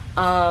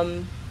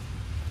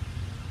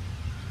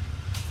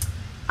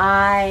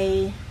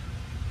 I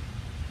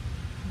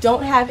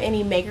don't have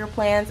any maker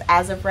plans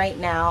as of right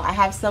now. I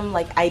have some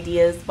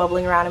ideas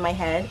bubbling around in my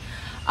head.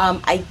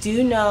 I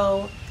do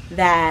know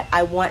that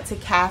I want to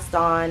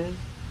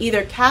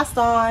either cast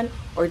on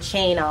or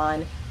chain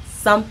on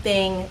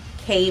something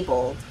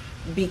cabled,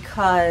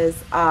 because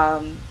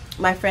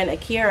my friend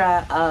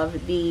Akira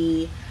of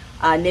the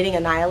Knitting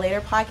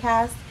Annihilator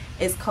podcast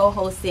is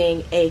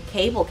co-hosting a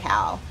cable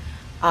cow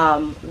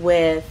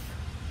with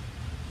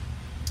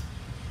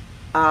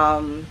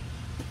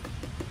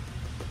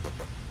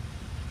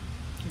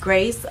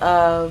Grace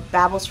of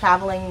Babel's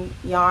Traveling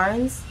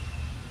Yarns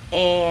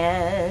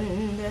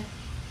and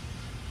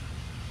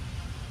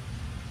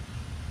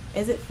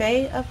is it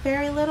Faye of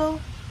Fairy Little?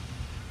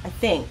 I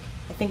think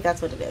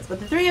that's what it is. But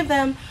the three of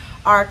them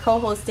are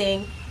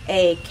co-hosting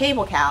a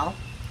cable cow,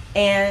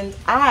 and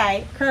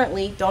I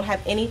currently don't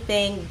have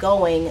anything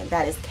going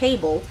that is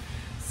cabled.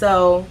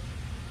 So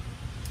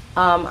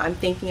I'm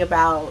thinking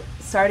about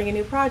starting a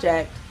new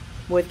project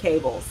with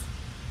cables.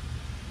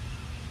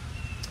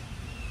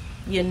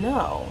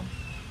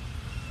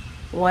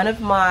 One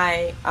of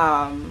my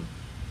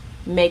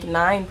Make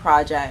 9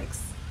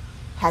 projects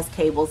has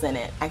cables in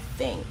it, I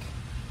think.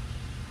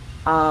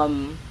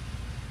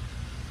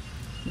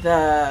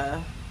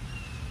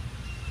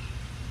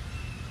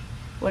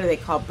 What are they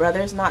called?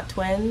 Brothers Not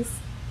Twins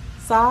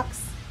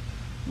socks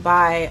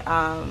by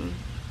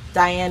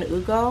Diane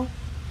Ugo.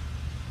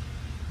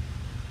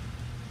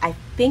 I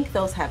think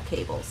those have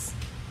cables.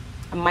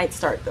 I might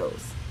start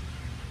those.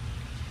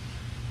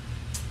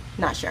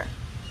 Not sure.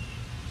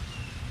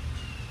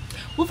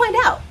 We'll find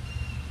out.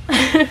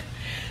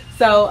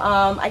 So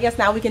I guess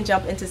now we can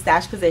jump into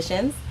stash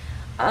positions.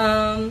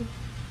 And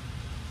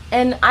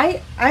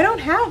I don't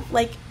have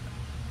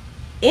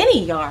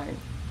any yarn.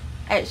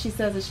 She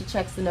says as she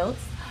checks the notes.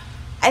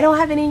 I don't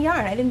have any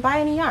yarn. I didn't buy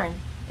any yarn.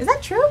 Is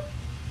that true?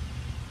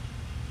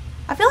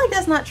 I feel like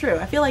that's not true.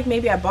 I feel like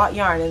maybe I bought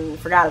yarn and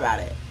forgot about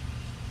it.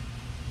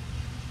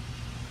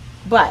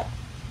 But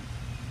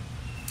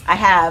I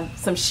have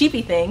some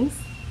sheepy things.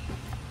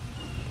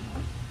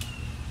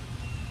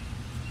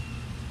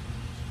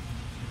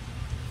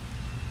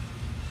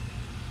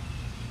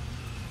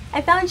 I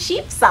found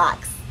sheep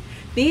socks.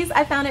 These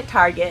I found at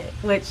Target,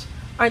 which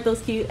aren't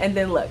those cute? And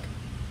then look,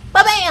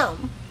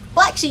 ba-bam,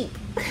 black sheep.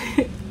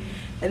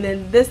 And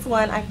then this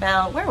one I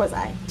found, where was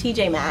I?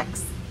 TJ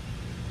Maxx.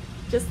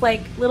 Just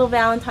like little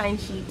Valentine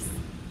sheeps.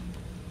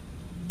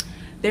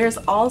 There's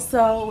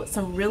also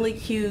some really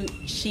cute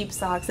sheep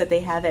socks that they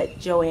have at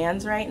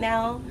Joann's right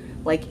now,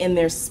 like in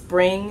their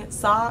spring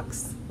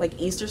socks, like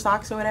Easter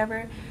socks or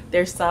whatever.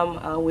 There's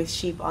some with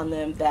sheep on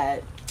them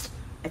that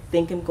I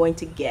think I'm going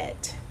to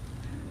get.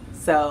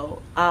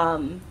 So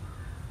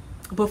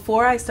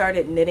before I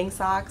started knitting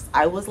socks,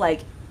 I was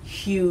like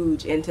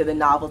huge into the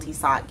novelty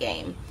sock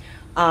game.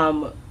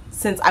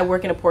 Since I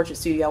work in a portrait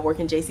studio, I work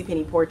in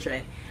JCPenney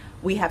Portrait,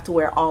 we have to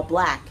wear all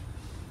black.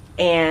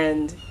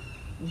 And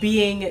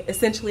being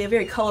essentially a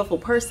very colorful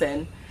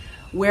person,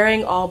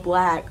 wearing all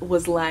black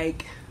was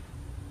like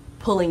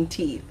pulling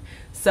teeth.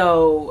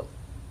 So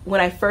when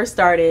I first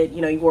started,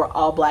 you know, you wore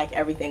all black,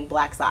 everything,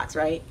 black socks,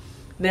 right?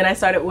 Then I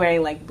started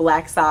wearing like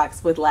black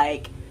socks with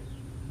like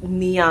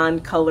neon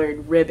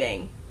colored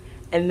ribbing.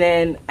 And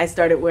then I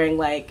started wearing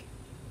like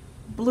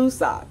blue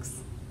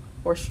socks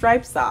or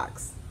striped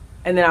socks.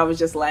 And then I was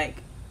just like,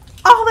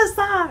 all the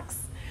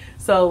socks.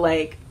 So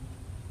like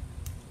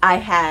I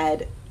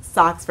had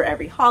socks for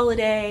every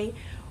holiday.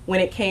 When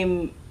it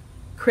came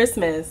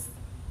Christmas,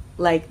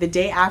 like the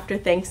day after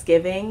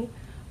Thanksgiving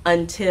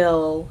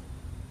until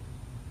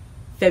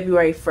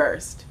February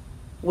 1st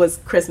was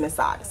Christmas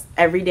socks.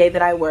 Every day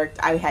that I worked,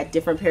 I had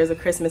different pairs of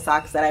Christmas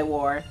socks that I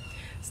wore.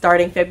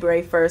 Starting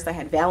February 1st, I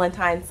had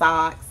Valentine's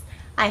socks.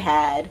 I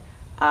had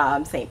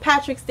St.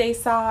 Patrick's Day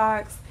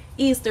socks,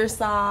 Easter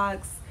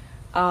socks,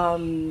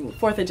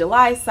 4th of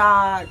July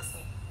socks,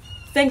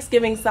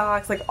 Thanksgiving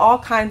socks, like all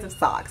kinds of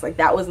socks. Like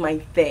that was my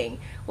thing.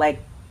 Like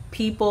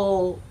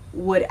people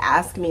would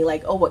ask me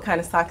like, oh, what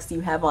kind of socks do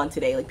you have on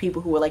today? Like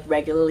people who were like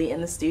regularly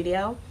in the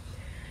studio.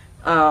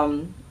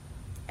 And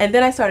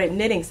then I started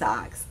knitting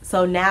socks.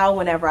 So now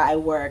whenever I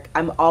work,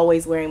 I'm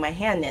always wearing my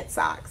hand knit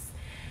socks.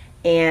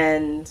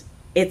 And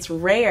it's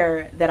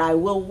rare that I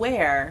will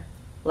wear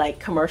like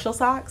commercial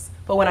socks.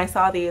 But when I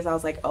saw these, I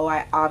was like, oh,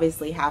 I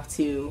obviously have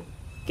to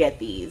get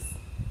these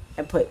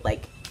and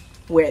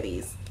wear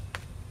these.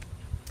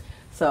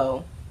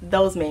 So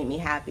those made me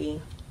happy.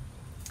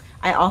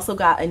 I also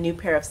got a new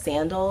pair of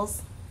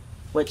sandals,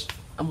 which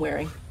I'm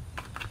wearing.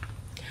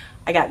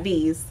 I got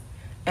these.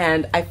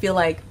 And I feel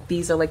like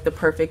these are like the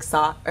perfect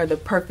sock or the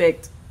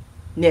perfect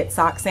knit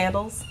sock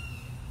sandals.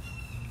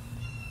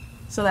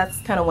 So that's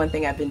kind of one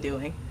thing I've been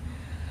doing.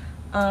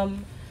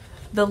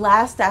 The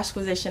last stash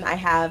acquisition I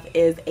have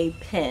is a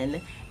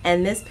pin.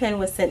 And this pin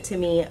was sent to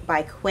me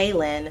by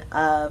Quayln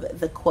of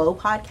the QUOE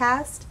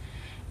Podcast.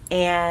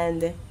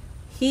 And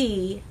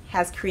he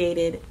has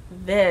created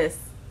this.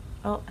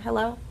 Oh,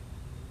 hello.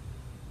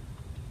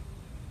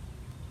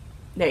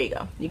 There you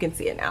go. You can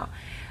see it now.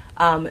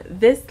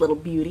 This little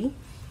beauty.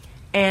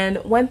 And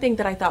one thing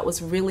that I thought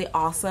was really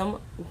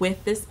awesome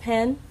with this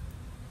pen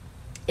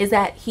is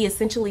that he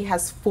essentially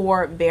has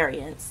 4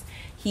 variants.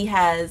 He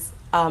has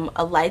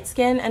a light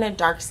skin and a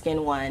dark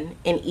skin one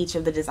in each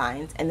of the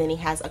designs, and then he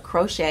has a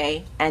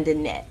crochet and a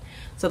knit.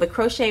 So the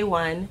crochet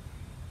one,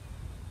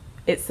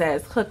 it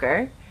says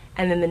hooker,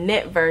 and then the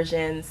knit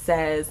version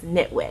says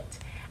knitwit.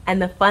 And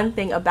the fun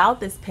thing about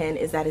this pen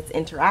is that it's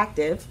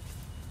interactive.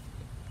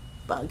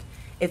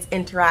 It's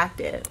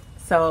interactive.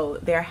 So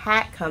their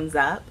hat comes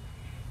up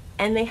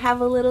and they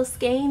have a little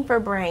skein for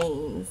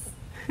brains.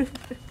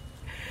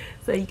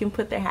 So you can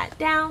put their hat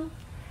down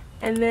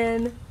and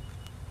then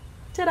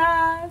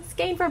ta-da,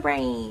 skein for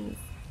brains.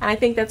 And I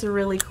think that's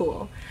really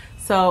cool.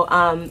 So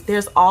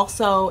there's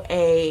also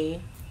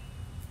a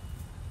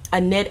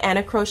knit and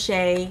a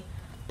crochet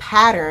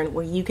pattern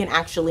where you can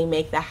actually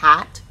make the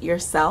hat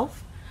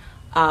yourself,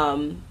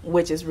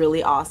 which is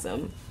really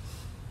awesome.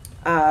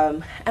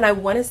 And I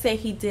want to say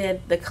he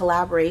did the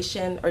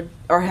collaboration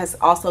or has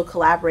also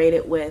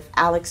collaborated with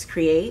Alex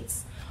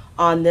Creates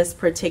on this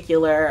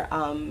particular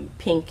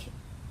pink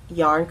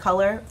yarn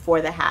color for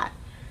the hat.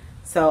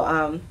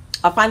 So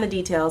I'll find the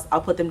details.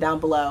 I'll put them down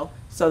below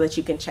so that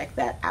you can check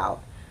that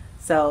out.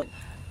 So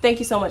thank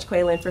you so much,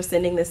 Quayln, for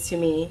sending this to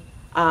me.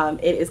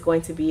 It is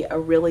going to be a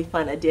really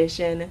fun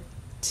addition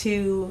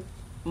to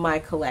my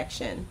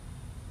collection.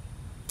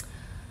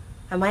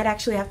 I might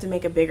actually have to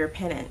make a bigger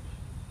pennant.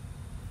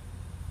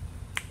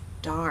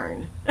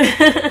 Darn.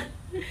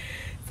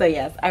 So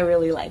yes, I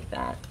really like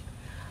that.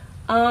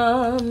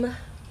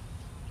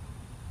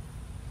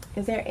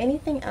 Is there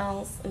anything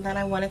else that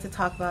I wanted to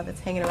talk about that's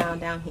hanging around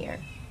down here?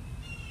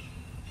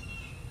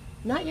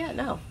 Not yet,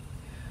 no.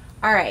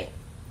 All right,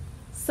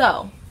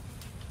 so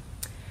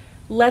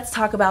let's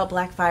talk about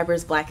Black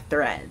Fibers, Black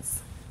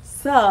Threads.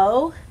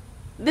 So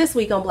this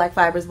week on Black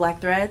Fibers,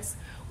 Black Threads,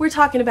 we're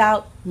talking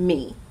about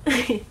me.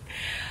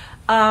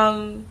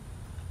 One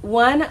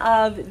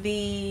of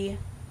the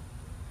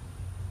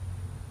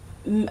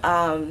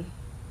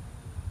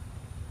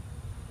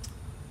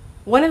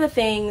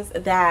things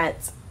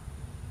that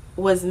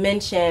was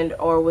mentioned,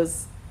 or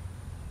was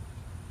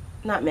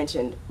not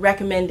mentioned,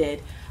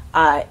 recommended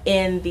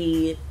in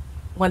the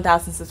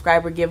 1,000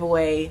 subscriber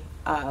giveaway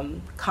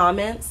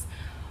comments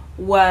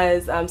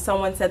was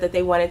someone said that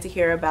they wanted to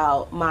hear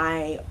about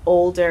my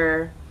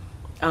older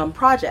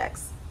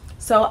projects.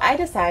 So I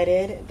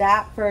decided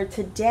that for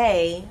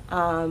today,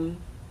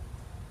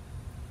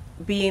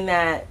 being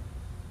that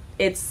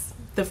it's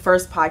the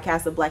first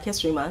podcast of Black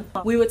History Month,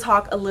 we would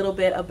talk a little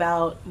bit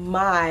about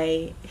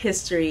my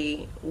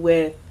history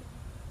with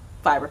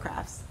fiber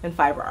crafts and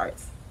fiber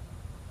arts.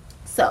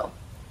 So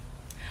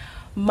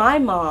my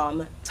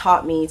mom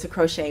taught me to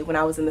crochet when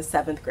I was in the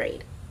 7th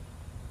grade.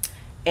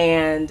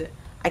 And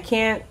I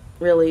can't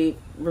really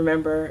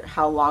remember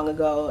how long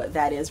ago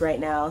that is right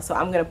now, so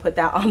I'm going to put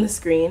that on the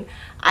screen.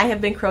 I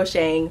have been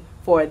crocheting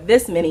for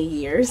this many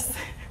years,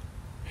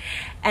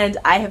 and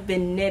I have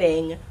been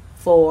knitting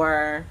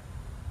for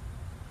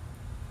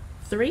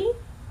 3,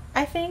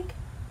 I think.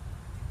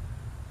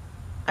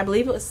 I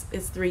believe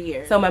it's 3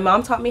 years. So my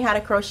mom taught me how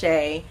to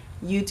crochet,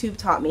 YouTube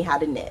taught me how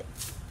to knit.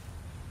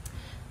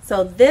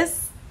 So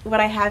this, what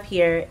I have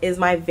here, is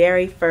my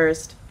very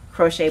first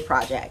crochet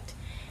project,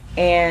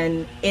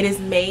 and it is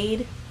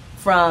made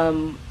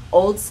from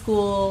old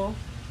school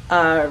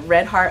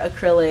Red Heart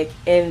acrylic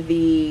in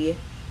the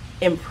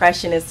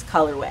Impressionist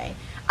colorway.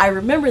 I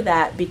remember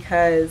that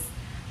because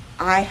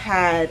I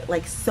had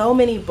like so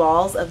many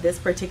balls of this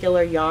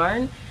particular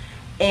yarn,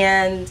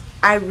 and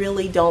I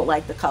really don't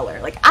like the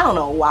color. Like, I don't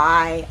know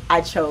why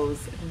I chose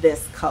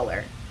this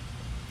color,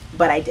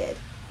 but I did.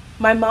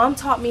 My mom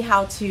taught me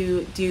how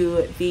to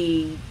do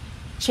the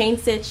chain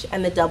stitch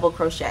and the double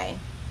crochet.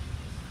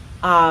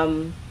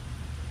 And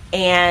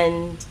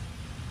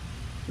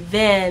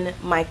then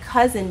my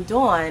cousin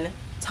Dawn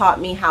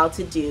taught me how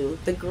to do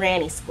the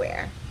granny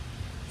square.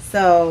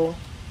 So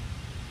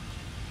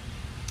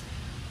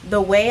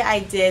the way I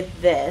did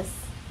this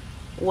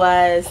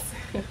was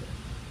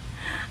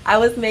I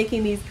was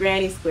making these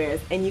granny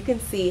squares, and you can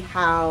see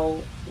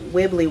how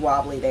wibbly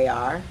wobbly they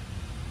are.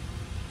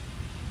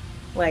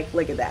 Like,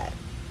 look at that.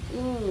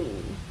 Ooh.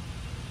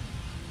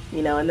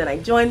 You know, and then I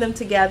joined them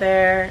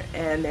together,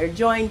 and they're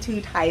joined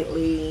too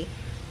tightly,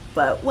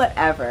 but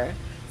whatever.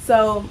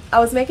 So I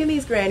was making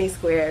these granny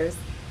squares,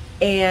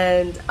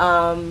 and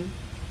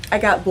I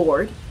got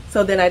bored.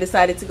 So then I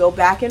decided to go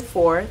back and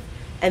forth,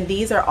 and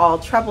these are all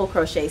treble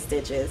crochet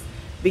stitches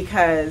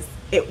because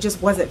it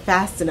just wasn't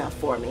fast enough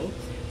for me.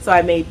 So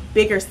I made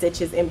bigger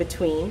stitches in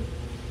between,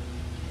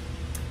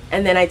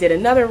 and then I did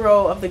another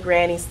row of the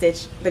granny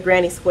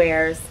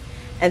squares,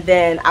 and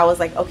then I was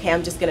like, okay,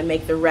 I'm just gonna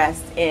make the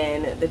rest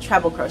in the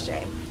treble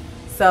crochet.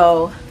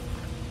 So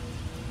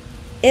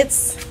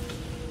it's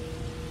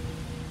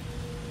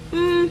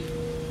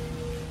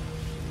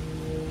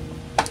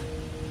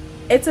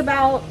it's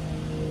about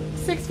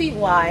 6 feet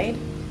wide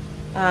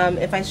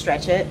if I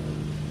stretch it,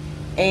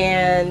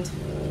 and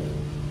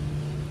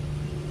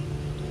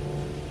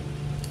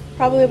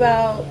probably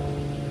about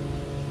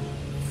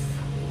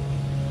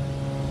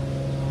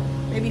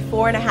maybe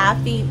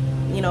 4.5 feet,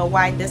 you know,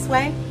 wide this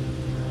way.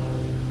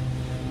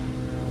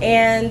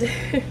 And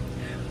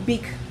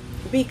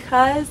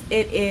because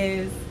it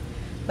is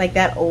like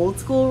that old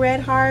school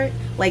Red Heart,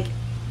 like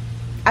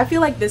I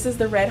feel like this is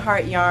the Red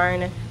Heart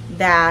yarn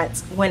that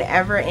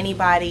whenever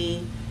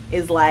anybody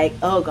is like,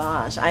 oh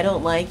gosh, I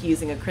don't like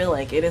using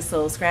acrylic, it is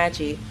so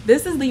scratchy,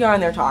 this is the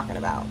yarn they're talking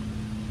about.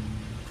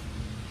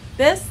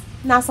 This,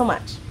 not so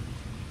much.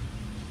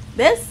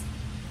 This,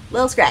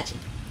 little scratchy.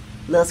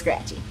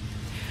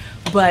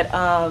 But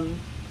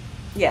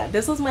yeah,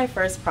 this was my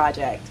first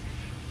project,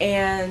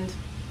 and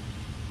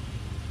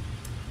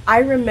I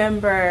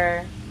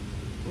remember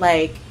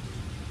like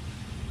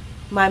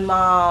my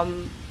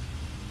mom,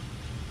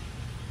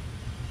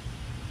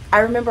 I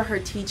remember her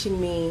teaching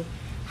me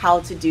how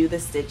to do the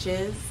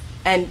stitches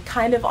and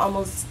kind of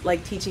almost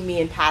like teaching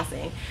me in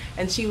passing.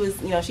 And she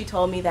was, you know, she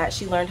told me that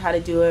she learned how to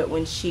do it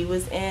when she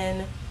was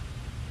in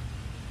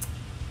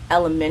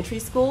elementary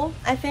school,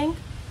 I think.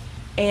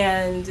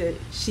 And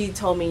she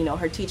told me, you know,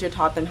 her teacher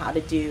taught them how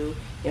to do,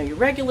 you know, your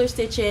regular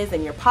stitches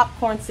and your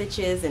popcorn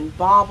stitches and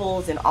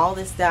bobbles and all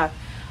this stuff.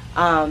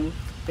 But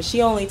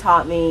she only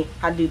taught me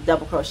how to do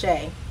double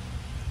crochet.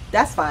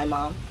 That's fine,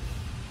 Mom.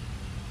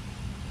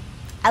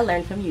 I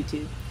learned from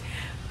YouTube.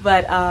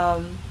 But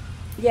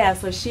yeah,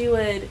 so she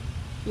would,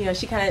 you know,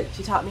 she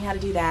taught me how to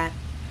do that.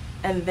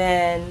 And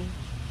then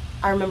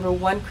I remember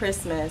one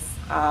Christmas,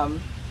 I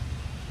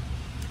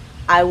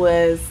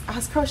was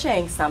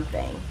crocheting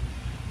something,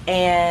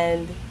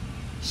 and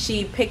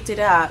she picked it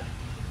up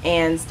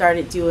and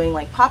started doing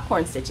like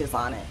popcorn stitches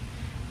on it.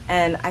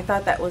 And I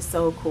thought that was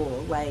so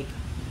cool. Like,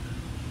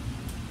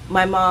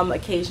 my mom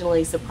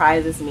occasionally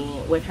surprises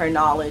me with her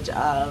knowledge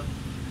of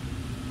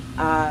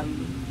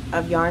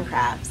yarn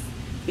crafts,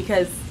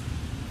 because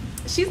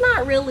she's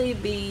not really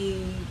the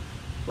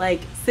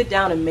like sit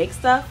down and make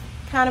stuff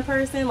kind of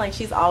person. Like,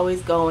 she's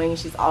always going,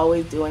 she's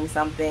always doing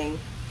something.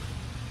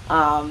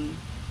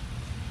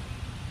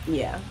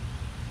 Yeah.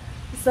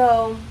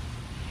 So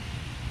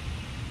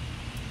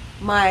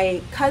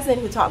my cousin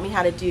who taught me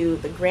how to do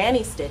the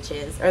granny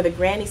stitches or the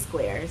granny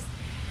squares,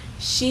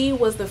 she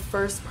was the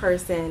first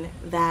person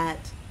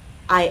that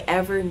I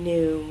ever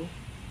knew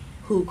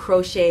who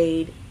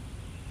crocheted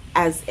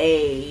as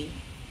a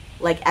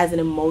as an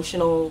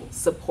emotional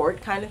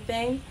support kind of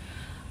thing.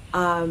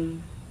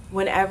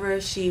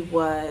 Whenever she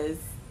was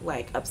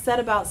like upset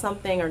about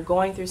something or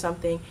going through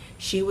something,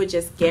 she would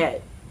just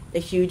get a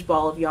huge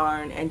ball of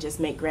yarn and just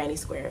make granny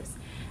squares.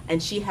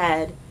 And she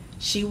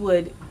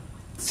would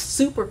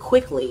super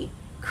quickly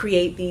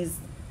create these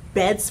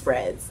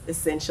bedspreads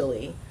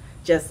essentially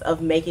just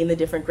of making the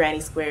different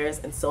granny squares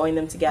and sewing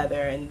them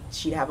together, and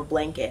she'd have a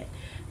blanket.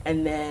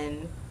 And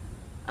then,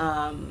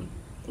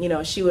 you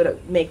know, she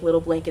would make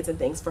little blankets and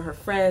things for her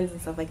friends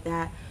and stuff like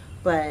that.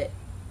 But,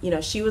 you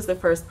know, she was the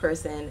first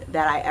person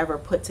that I ever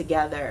put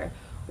together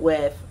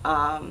with,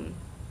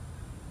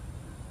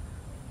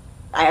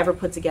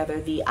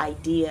 the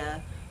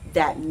idea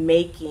that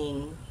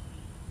making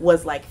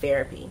was like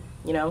therapy,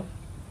 you know?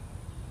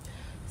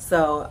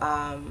 So,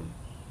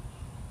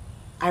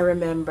 I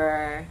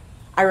remember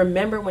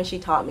when she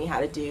taught me how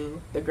to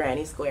do the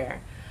granny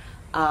square.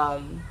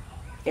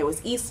 It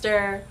was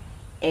Easter,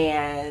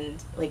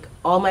 and like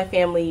all my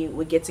family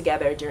would get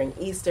together during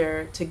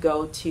Easter to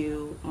go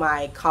to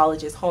my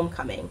college's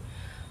homecoming.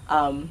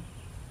 I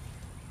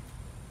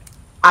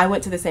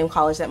went to the same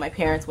college that my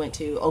parents went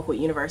to, Oakwood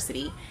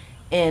University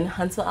in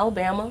Huntsville,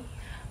 Alabama.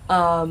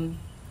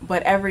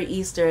 But every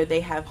Easter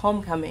they have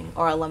homecoming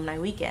or alumni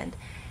weekend.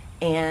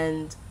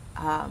 And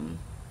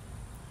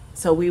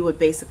so we would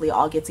basically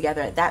all get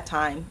together at that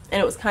time. And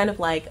it was kind of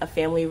like a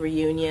family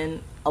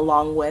reunion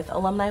along with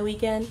alumni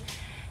weekend.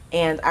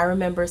 And I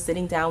remember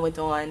sitting down with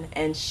Dawn,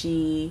 and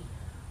she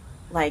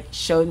like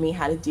showed me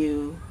how to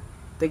do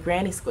the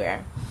granny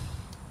square.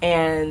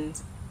 And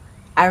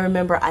I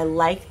remember I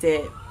liked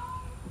it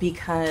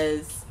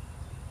because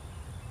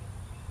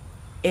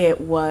it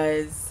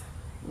was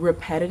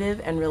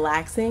repetitive and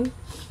relaxing.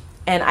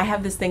 And I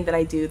have this thing that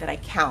I do that I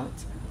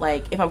count.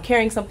 Like if I'm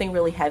carrying something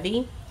really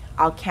heavy,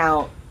 I'll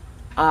count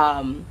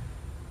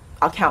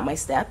my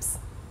steps.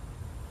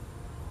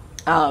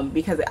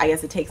 Because I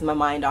guess it takes my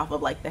mind off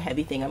of like the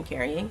heavy thing I'm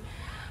carrying.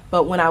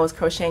 But when I was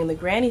crocheting the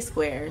granny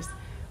squares,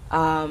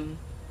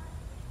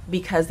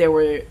 because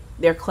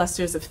they're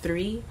clusters of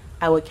 3,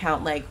 I would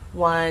count like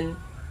 1.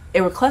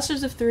 It were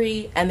clusters of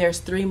 3, and there's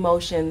 3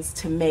 motions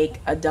to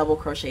make a double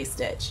crochet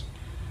stitch.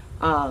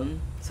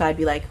 So I'd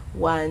be like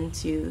 1,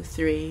 2,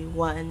 3,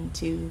 1,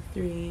 2,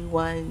 3,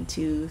 1,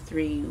 2,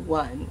 3,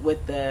 1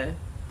 with the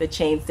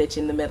chain stitch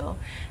in the middle,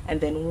 and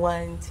then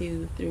 1,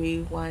 2,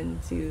 3, 1,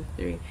 2,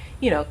 3,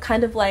 you know,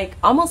 kind of like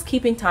almost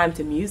keeping time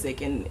to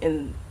music in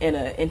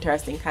an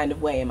interesting kind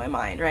of way in my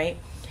mind, right?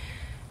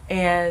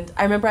 And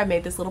I remember I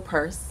made this little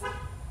purse,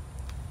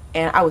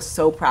 and I was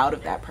so proud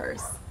of that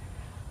purse.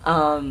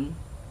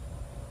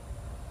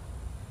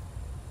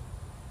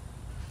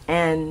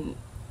 And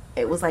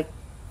it was like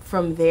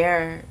from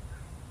there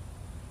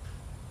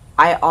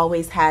I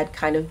always had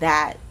kind of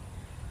that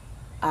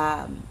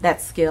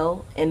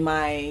skill in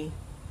my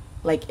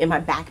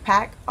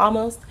backpack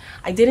almost.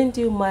 I didn't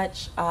do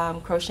much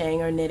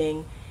crocheting or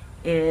knitting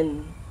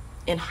in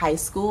high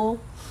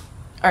school,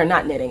 or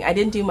not knitting. I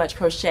didn't do much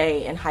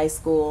crochet in high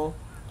school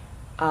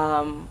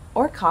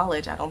or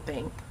college, I don't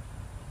think.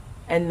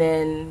 And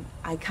then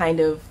I kind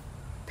of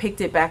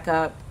picked it back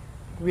up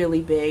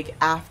really big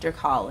after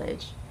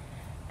college.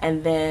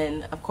 And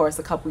then, of course,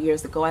 a couple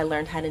years ago, I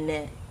learned how to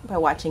knit by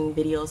watching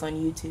videos on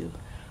YouTube.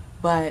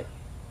 But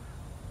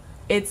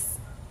it's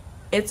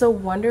a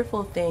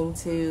wonderful thing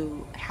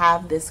to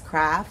have this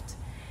craft,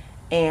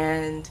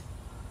 and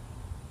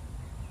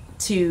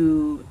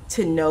to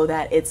know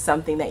that it's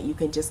something that you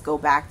can just go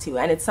back to,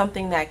 and it's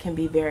something that can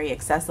be very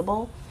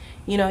accessible.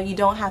 You know, you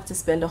don't have to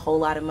spend a whole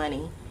lot of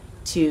money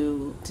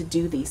to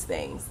do these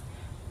things.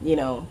 You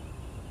know,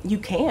 you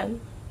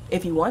can,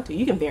 if you want to.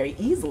 You can very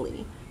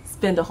easily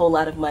spend a whole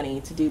lot of money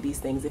to do these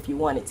things if you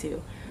wanted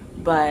to.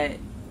 But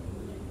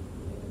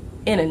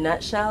in a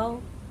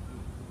nutshell,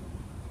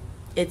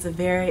 it's a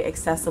very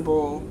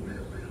accessible,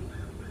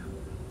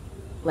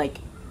 like,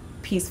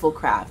 peaceful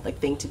craft, like,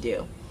 thing to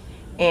do.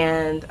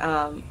 And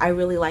I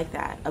really like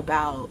that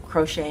about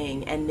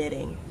crocheting and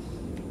knitting.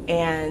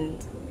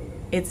 And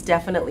it's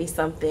definitely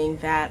something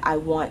that I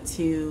want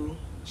to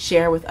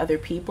share with other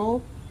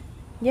people.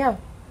 Yeah.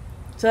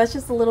 So that's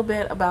just a little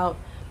bit about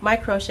my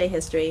crochet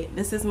history.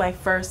 This is my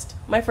first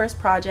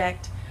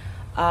project.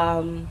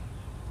 First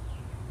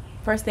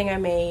thing I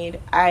made.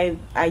 I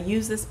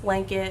use this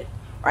blanket,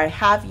 or I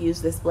have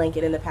used this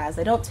blanket in the past.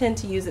 I don't tend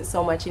to use it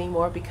so much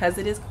anymore because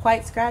it is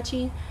quite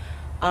scratchy.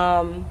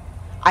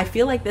 I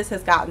feel like this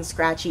has gotten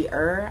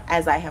scratchier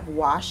as I have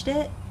washed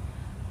it.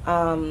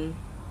 I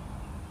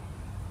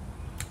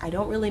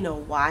don't really know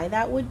why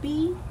that would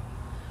be,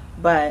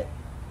 but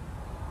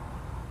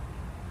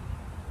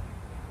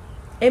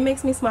it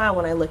makes me smile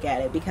when I look at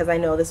it, because I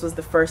know this was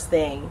the first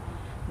thing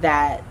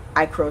that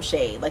I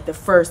crocheted, like the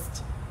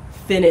first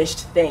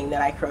finished thing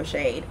that I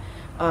crocheted,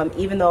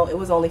 even though it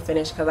was only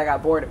finished because I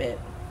got bored of it,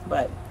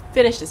 but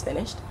finished is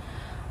finished.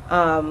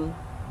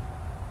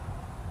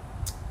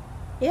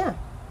 Yeah.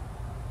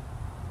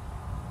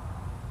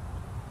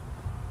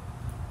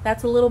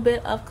 That's a little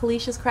bit of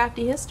Kalisha's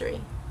crafty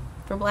history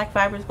for Black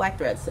Fibers, Black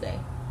Threads today.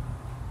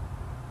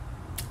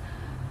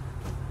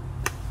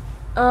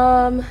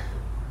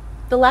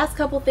 The last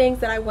couple things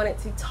that I wanted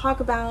to talk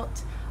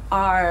about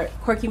are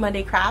Quirky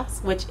Monday Crafts,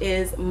 which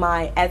is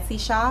my Etsy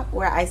shop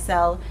where I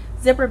sell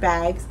zipper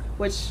bags,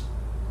 which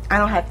I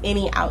don't have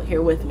any out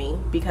here with me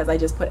because I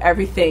just put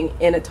everything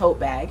in a tote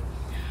bag.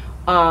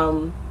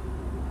 But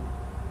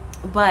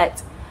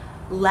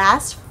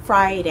last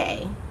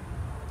Friday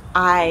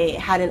I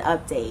had an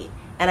update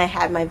and I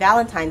had my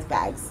Valentine's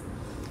bags.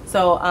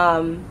 So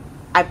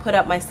I put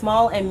up my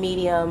small and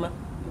medium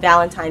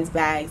Valentine's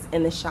bags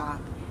in the shop,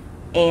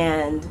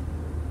 and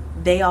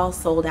they all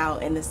sold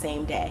out in the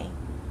same day.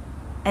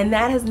 And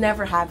that has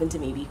never happened to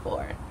me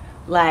before.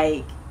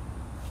 Like,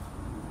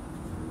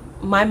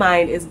 my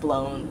mind is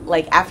blown.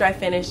 Like, after I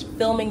finish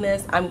filming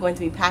this, I'm going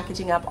to be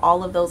packaging up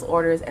all of those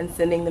orders and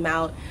sending them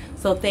out.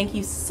 So thank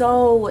you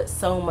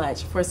so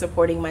much for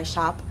supporting my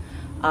shop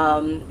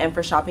and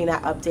for shopping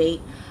that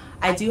update.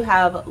 I do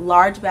have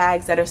large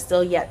bags that are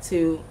still yet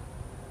to,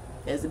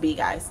 there's a bee,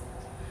 guys.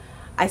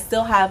 I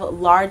still have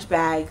large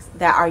bags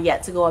that are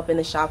yet to go up in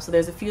the shop. So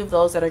there's a few of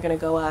those that are going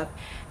to go up.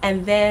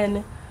 And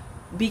then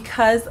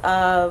because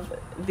of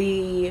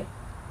the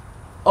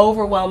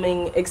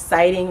overwhelming,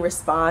 exciting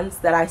response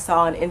that I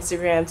saw on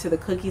Instagram to the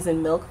cookies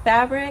and milk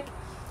fabric,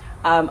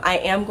 I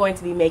am going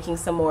to be making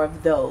some more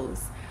of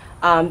those.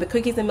 The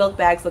cookies and milk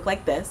bags look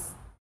like this.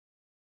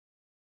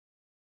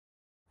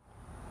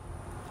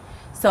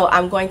 So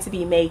I'm going to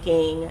be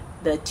making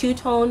the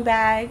two-tone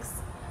bags.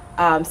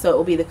 So it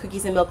will be the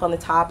cookies and milk on the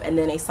top and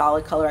then a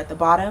solid color at the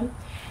bottom,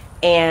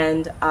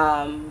 and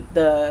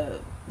the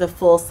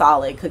full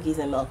solid cookies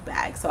and milk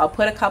bag. So I'll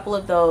put a couple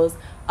of those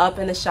up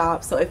in the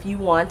shop. So if you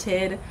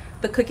wanted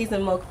the cookies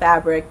and milk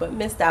fabric but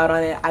missed out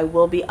on it, I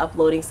will be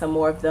uploading some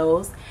more of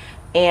those,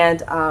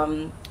 and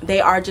they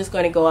are just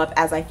going to go up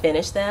as I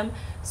finish them.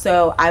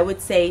 So I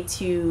would say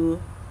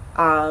to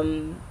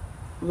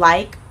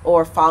like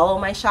or follow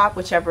my shop,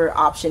 whichever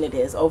option it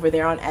is, over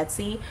there on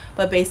Etsy.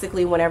 But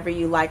basically, whenever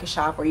you like a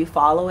shop or you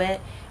follow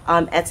it,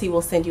 Etsy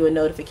will send you a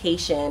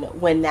notification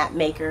when that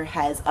maker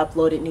has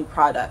uploaded new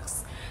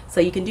products.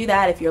 So you can do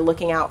that if you're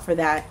looking out for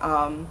that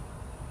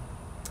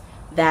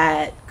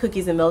that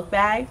cookies and milk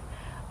bag.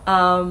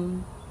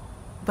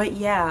 But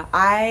yeah,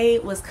 I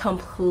was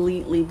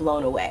completely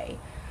blown away.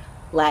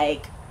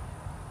 Like,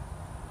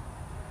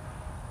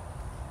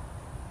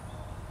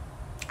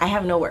 I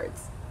have no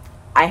words.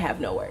 I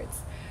have no words.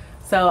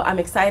 So I'm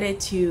excited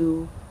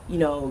to, you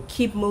know,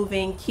 keep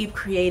moving, keep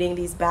creating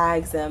these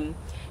bags, and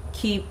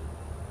keep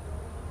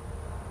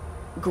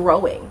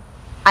growing.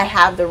 I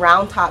have the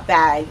round top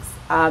bags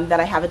that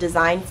I have a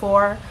design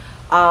for.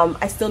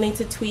 I still need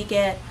to tweak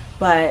it,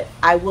 but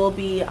I will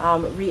be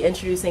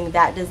reintroducing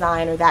that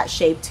design or that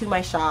shape to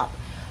my shop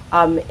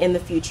in the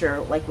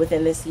future, like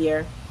within this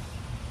year.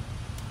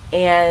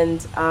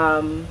 And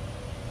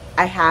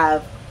I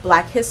have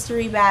Black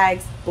History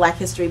bags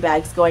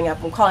going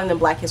up. I'm calling them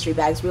Black History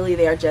bags. Really,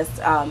 they are just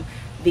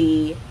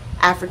the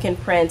African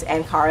print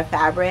and Cara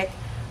fabric.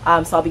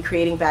 So I'll be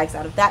creating bags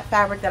out of that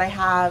fabric that I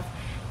have.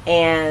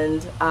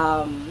 And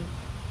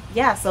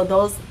yeah, so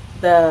those,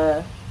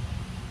 the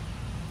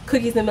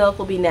cookies and milk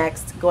will be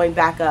next, going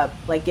back up,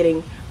 like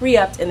getting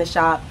re-upped in the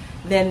shop.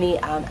 Then the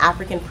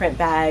African print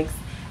bags,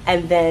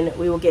 and then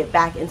we will get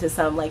back into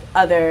some like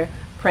other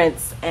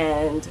prints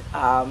and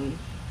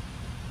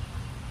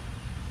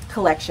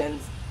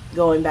collections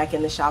going back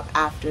in the shop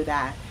after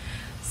that.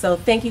 So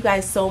thank you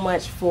guys so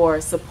much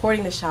for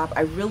supporting the shop.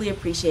 I really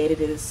appreciate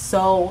it. It is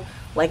so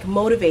like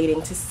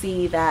motivating to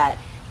see that,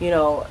 you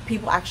know,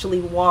 people actually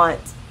want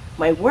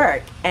my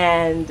work.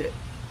 And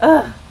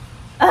but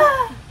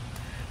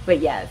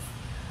yes,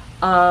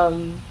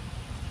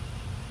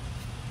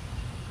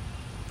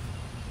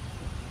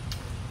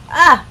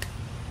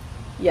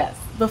 yes,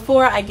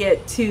 before I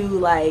get too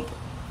like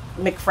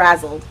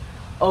McFrazzled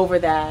over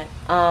that,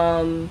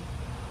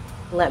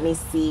 let me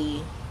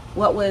see,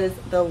 what was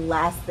the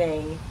last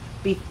thing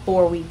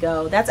before we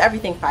go? That's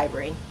everything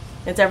fibery.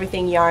 It's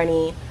everything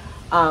yarny.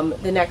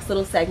 The next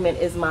little segment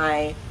is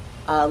my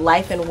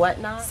life and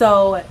whatnot.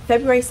 So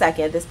February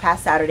 2nd, this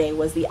past Saturday,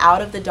 was the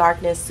Out of the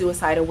Darkness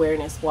Suicide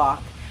Awareness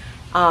Walk.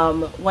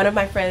 One of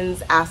my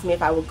friends asked me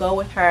if I would go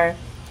with her,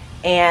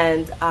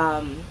 and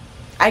I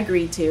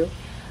agreed to.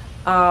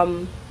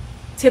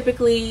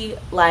 Typically,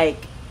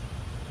 like,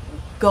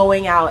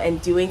 going out and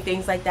doing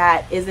things like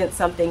that isn't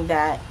something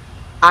that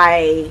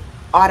I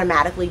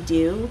automatically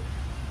do,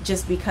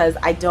 just because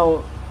I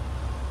don't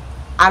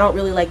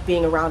really like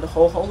being around a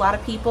whole lot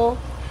of people.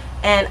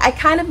 And I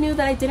kind of knew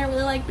that I didn't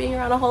really like being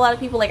around a whole lot of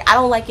people. Like, I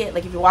don't like it,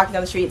 like if you're walking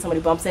down the street and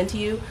somebody bumps into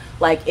you,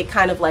 like it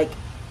kind of like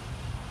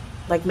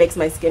makes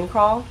my skin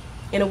crawl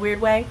in a weird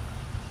way.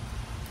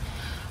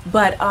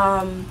 But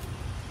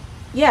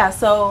yeah,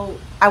 so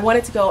I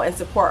wanted to go and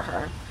support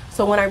her.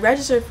 So when I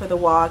registered for the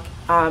walk,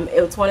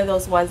 it was one of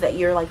those ones that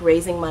you're like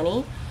raising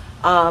money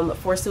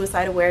for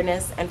suicide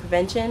awareness and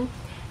prevention.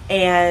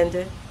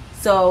 And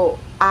so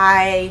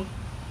I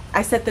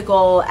set the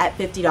goal at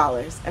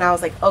 $50, and I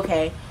was like,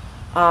 okay,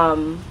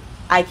 I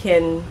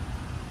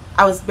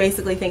was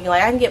basically thinking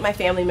like I can get my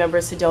family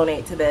members to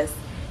donate to this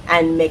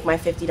and make my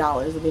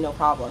 $50, it'll be no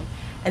problem.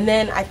 And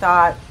then I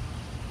thought,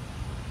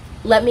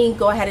 let me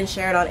go ahead and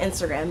share it on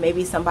Instagram.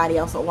 Maybe somebody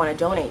else will want to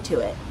donate to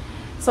it.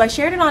 So I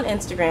shared it on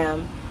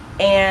Instagram,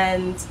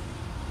 and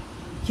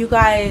you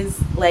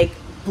guys like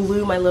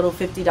blew my little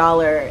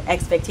 $50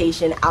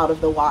 expectation out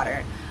of the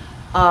water.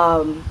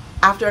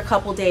 after a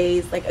couple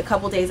days, like a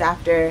couple days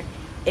after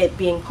it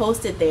being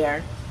posted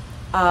there,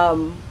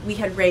 we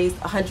had raised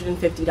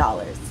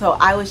 $150. So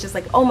I was just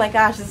like, oh my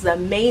gosh, this is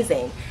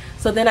amazing.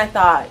 So then I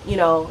thought, you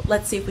know,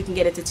 let's see if we can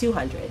get it to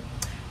 200.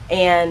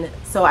 And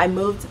so I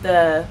moved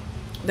the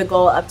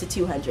goal up to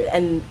 200.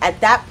 And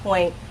at that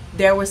point,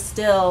 there was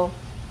still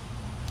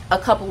a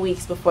couple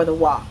weeks before the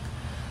walk.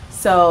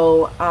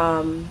 So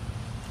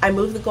I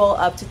moved the goal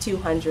up to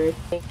 200,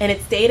 and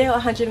it stayed at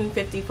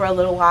 150 for a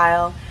little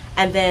while,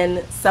 and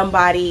then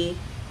somebody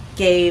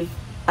gave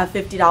a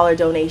 $50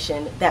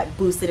 donation that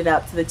boosted it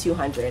up to the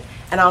 200.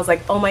 And I was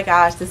like, oh my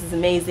gosh, this is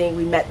amazing.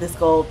 We met this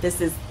goal.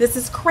 This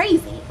is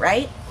crazy,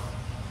 right?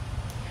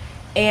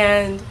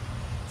 And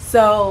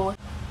so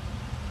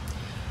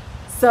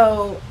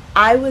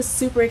I was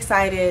super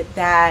excited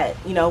that,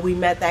 you know, we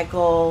met that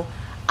goal.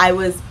 I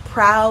was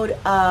proud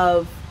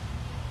of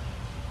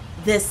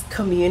this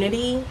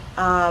community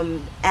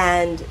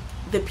and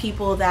the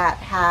people that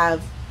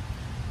have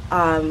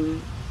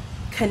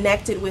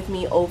connected with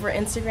me over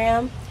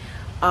Instagram,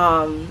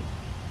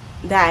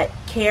 that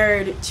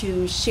cared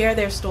to share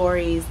their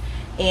stories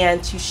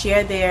and to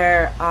share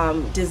their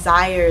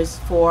desires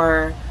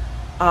for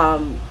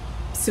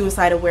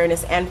suicide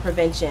awareness and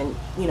prevention,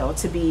 you know,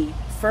 to be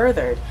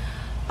furthered.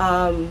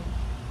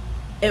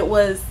 It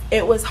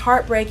was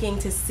heartbreaking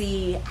to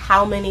see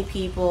how many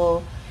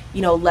people,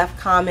 you know, left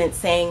comments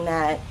saying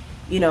that,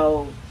 you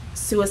know,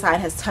 suicide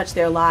has touched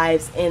their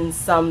lives in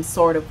some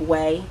sort of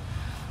way.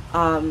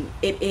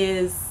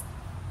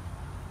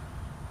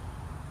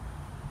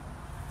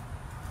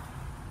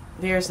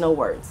 There's no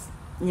words,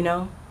 you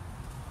know?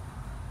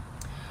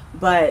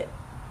 But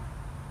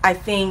I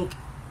think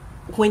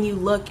when you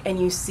look and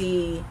you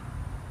see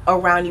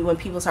around you, when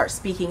people start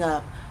speaking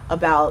up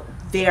about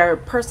their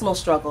personal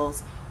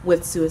struggles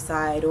with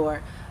suicide,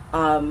 or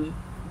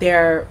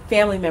their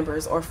family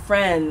members or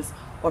friends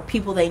or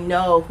people they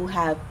know who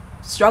have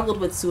struggled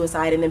with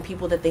suicide, and then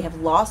people that they have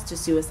lost to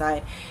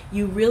suicide,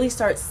 you really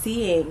start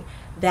seeing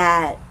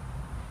that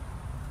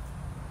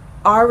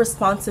our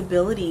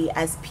responsibility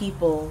as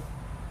people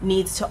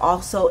needs to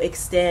also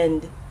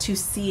extend to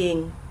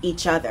seeing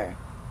each other,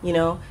 you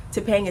know,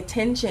 to paying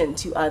attention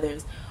to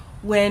others.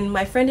 When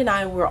my friend and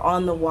I were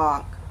on the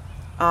walk,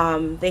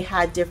 they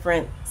had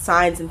different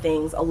signs and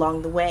things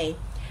along the way.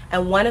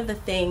 And one of the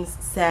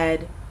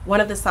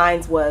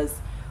signs was,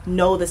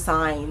 know the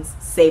signs,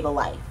 save a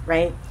life,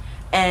 right?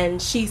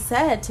 And she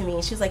said to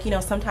me, she's like, you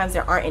know, sometimes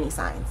there aren't any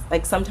signs.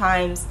 Like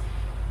sometimes,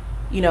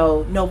 you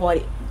know,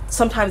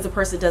 sometimes the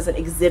person doesn't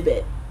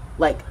exhibit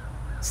like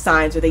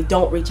signs, or they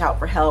don't reach out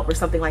for help or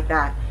something like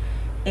that.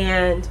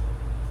 And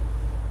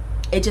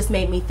it just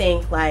made me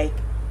think, like,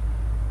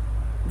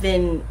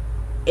 then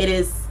it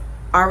is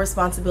our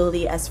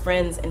responsibility as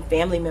friends and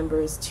family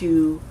members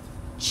to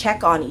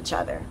check on each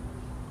other,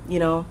 you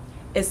know,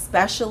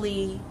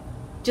 especially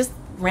just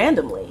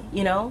randomly,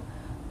 you know.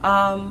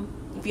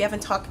 If you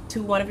haven't talked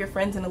to one of your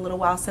friends in a little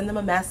while, send them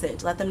a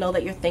message. Let them know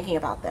that you're thinking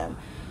about them.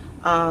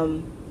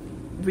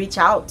 Reach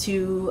out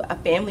to a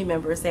family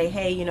member. Say,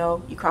 hey, you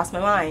know, you crossed my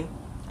mind.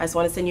 I just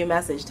want to send you a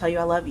message, tell you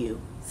I love you,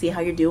 see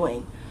how you're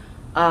doing.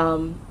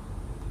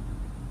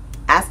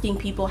 Asking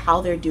people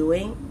how they're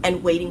doing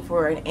and waiting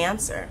for an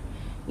answer.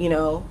 You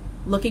know,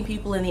 looking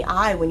people in the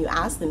eye when you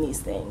ask them these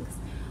things.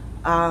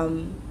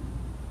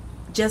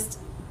 Just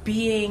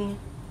being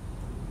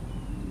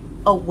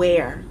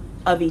aware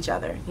of each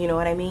other, you know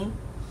what I mean?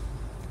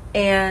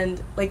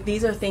 And like,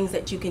 these are things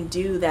that you can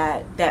do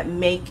that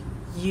make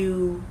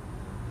you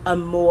a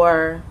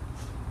more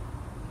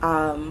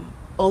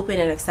open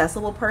and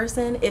accessible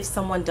person if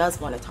someone does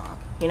want to talk,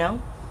 you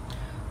know?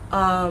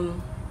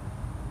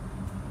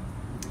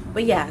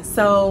 But yeah,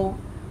 so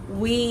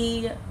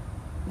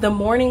the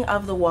morning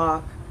of the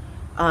walk,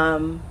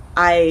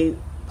 I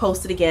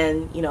posted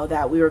again, you know,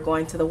 that we were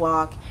going to the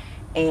walk,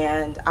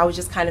 and I was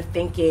just kind of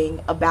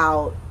thinking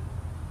about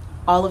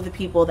all of the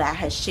people that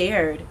had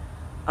shared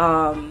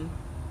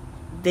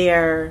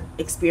their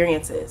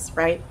experiences,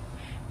 right?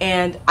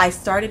 And I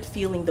started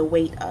feeling the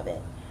weight of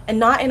it. And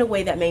not in a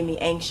way that made me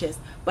anxious,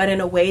 but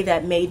in a way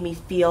that made me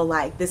feel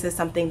like this is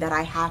something that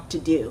I have to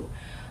do.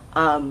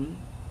 I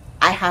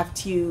have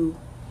to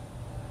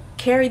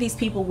carry these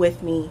people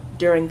with me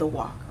during the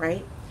walk,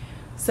 right?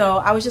 So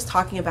I was just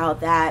talking about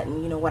that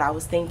and, you know, what I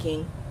was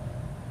thinking.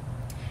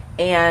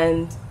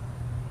 And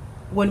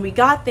when we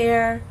got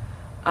there,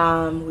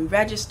 we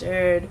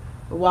registered,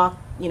 we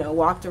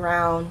walked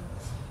around.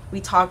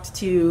 We talked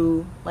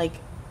to like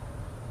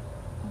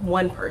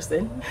one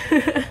person,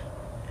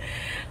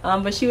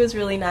 but she was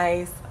really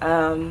nice.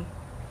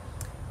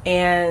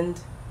 And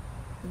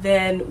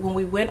then when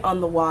we went on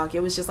the walk,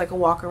 it was just like a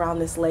walk around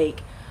this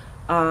lake.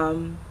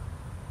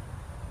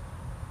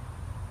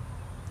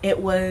 It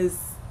was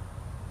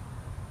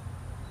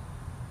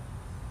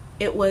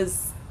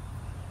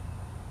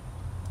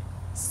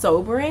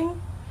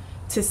sobering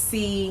to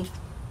see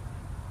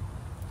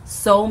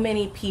so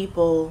many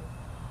people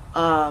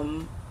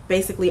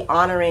basically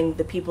honoring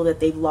the people that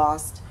they've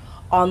lost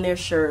on their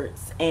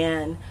shirts,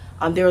 and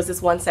There was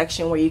this one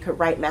section where you could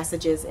write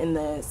messages in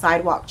the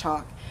sidewalk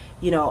chalk.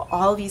 You know,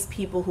 all these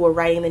people who are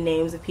writing the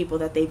names of people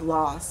that they've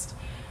lost.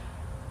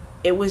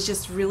 It was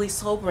just really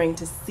sobering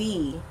to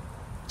see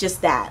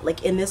just that,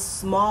 like in this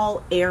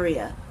small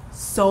area,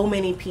 so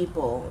many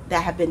people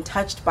that have been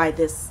touched by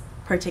this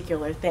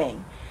particular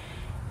thing.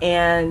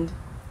 And,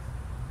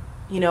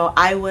 you know,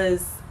 I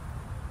was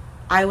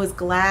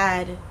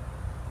glad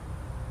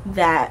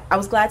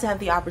to have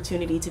the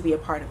opportunity to be a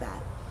part of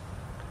that.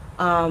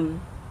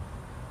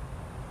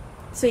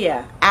 So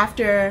yeah,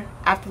 after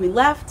we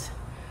left,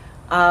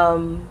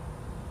 I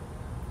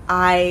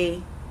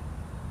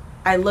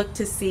looked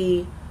to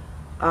see,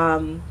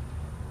 you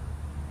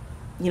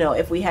know,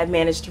 if we had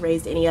managed to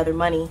raise any other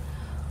money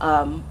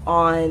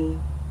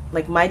on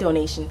like my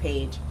donation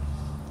page,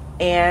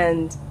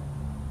 and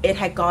it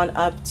had gone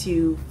up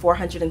to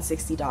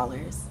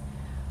 $460.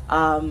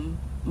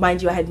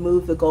 Mind you, I had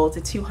moved the goal to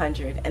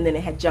 200, and then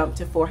it had jumped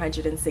to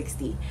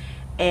 460,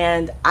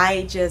 and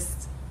I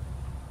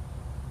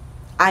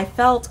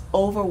felt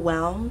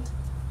overwhelmed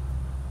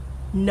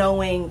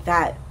knowing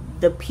that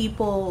the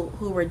people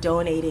who were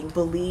donating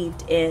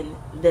believed in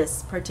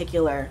this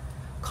particular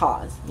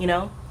cause, you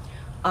know?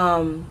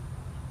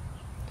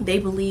 They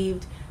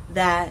believed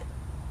that,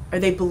 or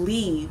they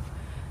believe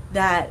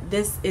that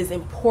this is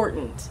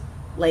important,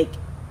 like,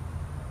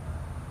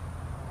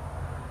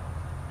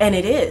 and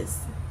it is,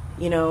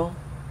 you know?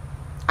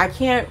 I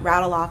can't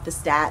rattle off the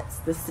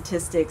stats, the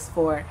statistics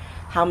for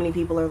how many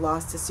people are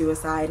lost to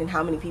suicide and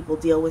how many people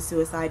deal with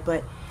suicide,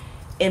 but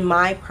in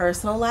my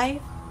personal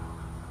life,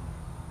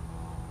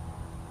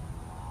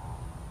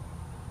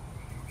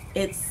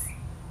 it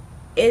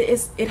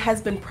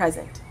has been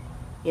present,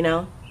 you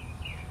know?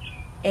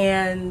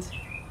 And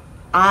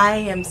I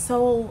am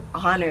so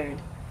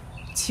honored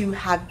to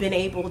have been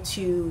able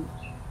to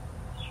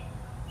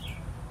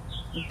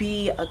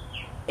be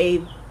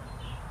an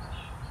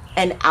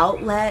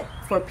outlet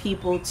for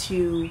people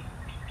to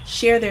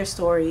share their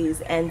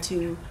stories and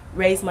to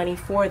raise money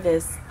for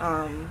this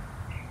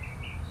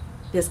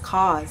this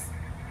cause.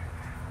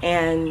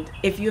 And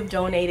if you have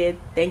donated,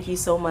 thank you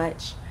so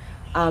much.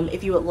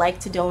 If you would like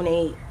to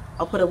donate,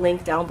 I'll put a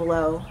link down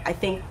below. I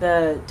think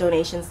the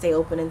donations stay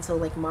open until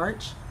like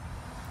March,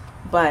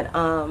 but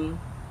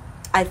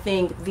I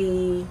think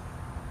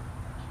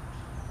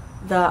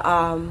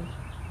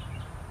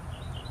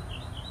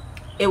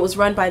it was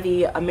run by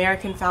the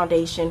American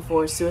Foundation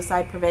for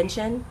Suicide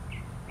Prevention.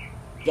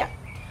 Yeah.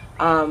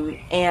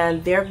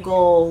 And their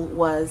goal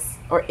was,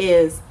 or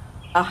is,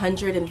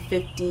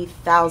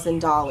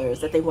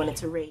 $150,000 that they wanted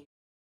to raise.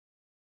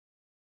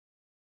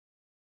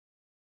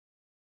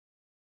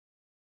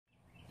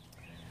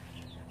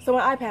 So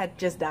my iPad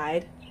just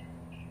died.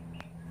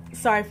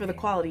 Sorry for the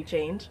quality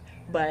change,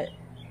 but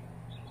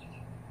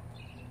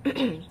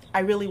I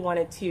really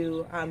wanted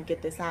to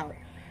get this out.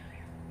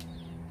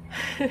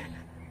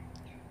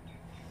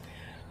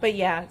 But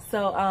yeah,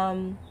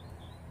 so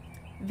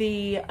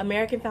the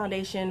American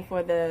Foundation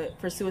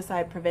for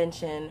Suicide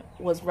Prevention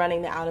was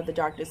running the Out of the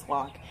Darkness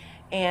Walk,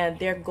 and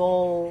their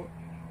goal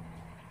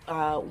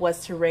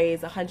was to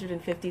raise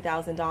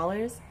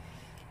 $150,000.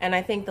 And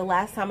I think the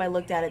last time I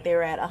looked at it, they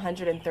were at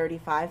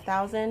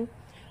 $135,000.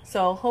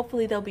 So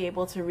hopefully they'll be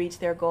able to reach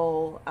their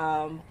goal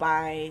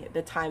by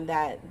the time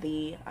that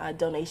the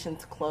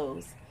donations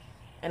close.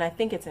 And I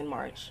think it's in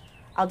March.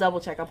 I'll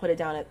double check. I'll put it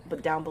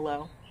down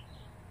below.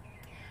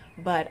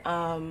 But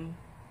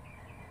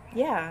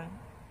yeah,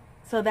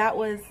 so that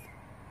was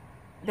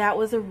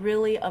a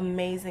really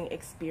amazing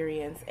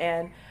experience.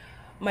 And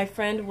my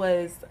friend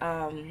was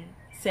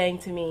saying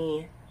to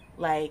me,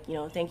 like, you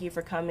know, thank you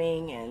for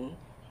coming, and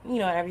you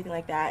know, everything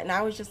like that. And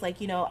I was just like,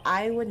 you know,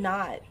 I would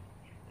not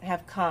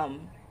have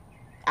come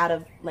out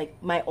of like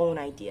my own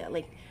idea.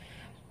 Like,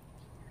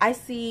 I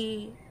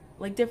see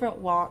like different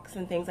walks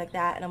and things like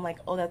that, and I'm like,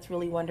 oh, that's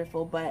really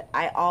wonderful, but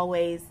I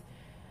always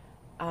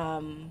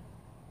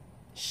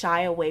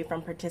shy away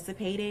from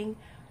participating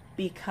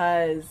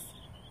because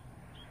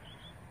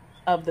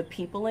of the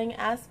peopling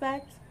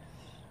aspect.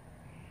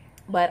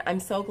 But I'm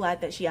so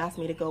glad that she asked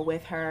me to go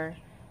with her,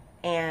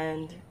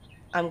 and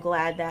I'm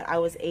glad that I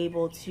was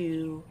able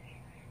to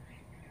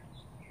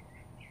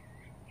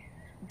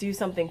do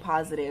something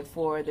positive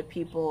for the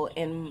people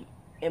in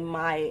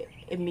my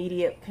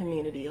immediate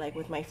community, like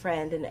with my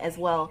friend, and as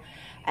well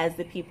as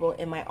the people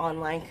in my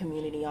online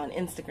community on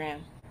Instagram.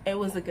 It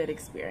was a good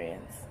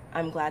experience.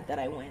 I'm glad that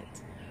I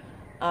went.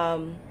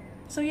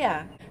 So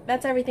yeah,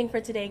 that's everything for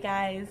today,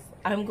 guys.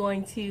 I'm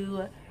going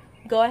to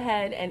go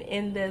ahead and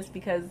end this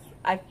because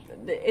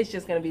it's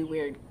just going to be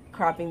weird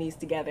cropping these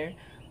together.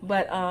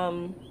 But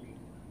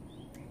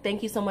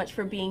thank you so much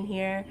for being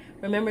here.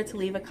 Remember to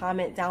leave a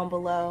comment down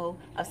below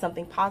of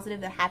something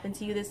positive that happened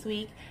to you this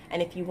week.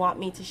 And if you want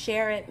me to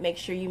share it, make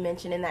sure you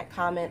mention in that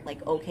comment,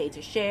 like, okay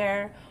to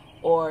share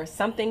or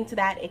something to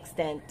that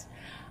extent,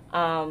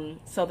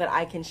 so that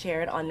I can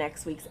share it on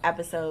next week's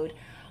episode.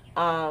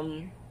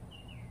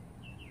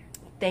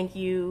 Thank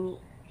you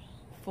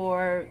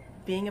for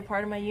being a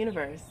part of my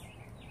universe.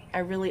 I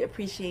really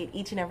appreciate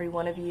each and every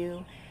one of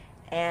you.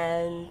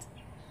 And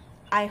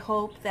I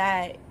hope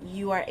that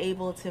you are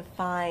able to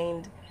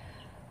find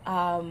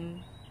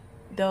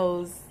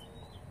those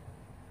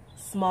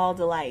small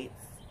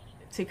delights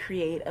to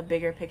create a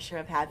bigger picture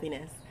of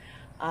happiness.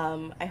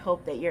 I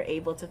hope that you're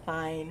able to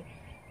find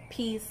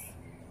peace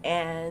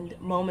and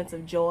moments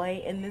of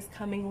joy in this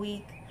coming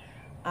week.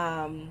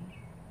 And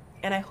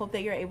I hope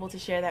that you're able to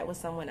share that with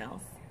someone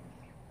else.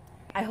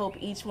 I hope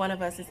each one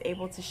of us is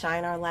able to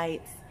shine our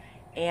lights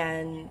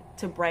and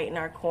to brighten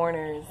our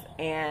corners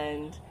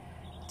and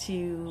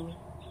to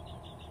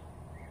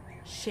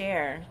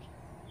share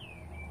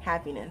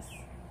happiness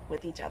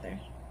with each other.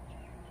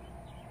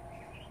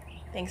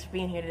 Thanks for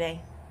being here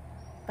today.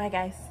 Bye,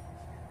 guys.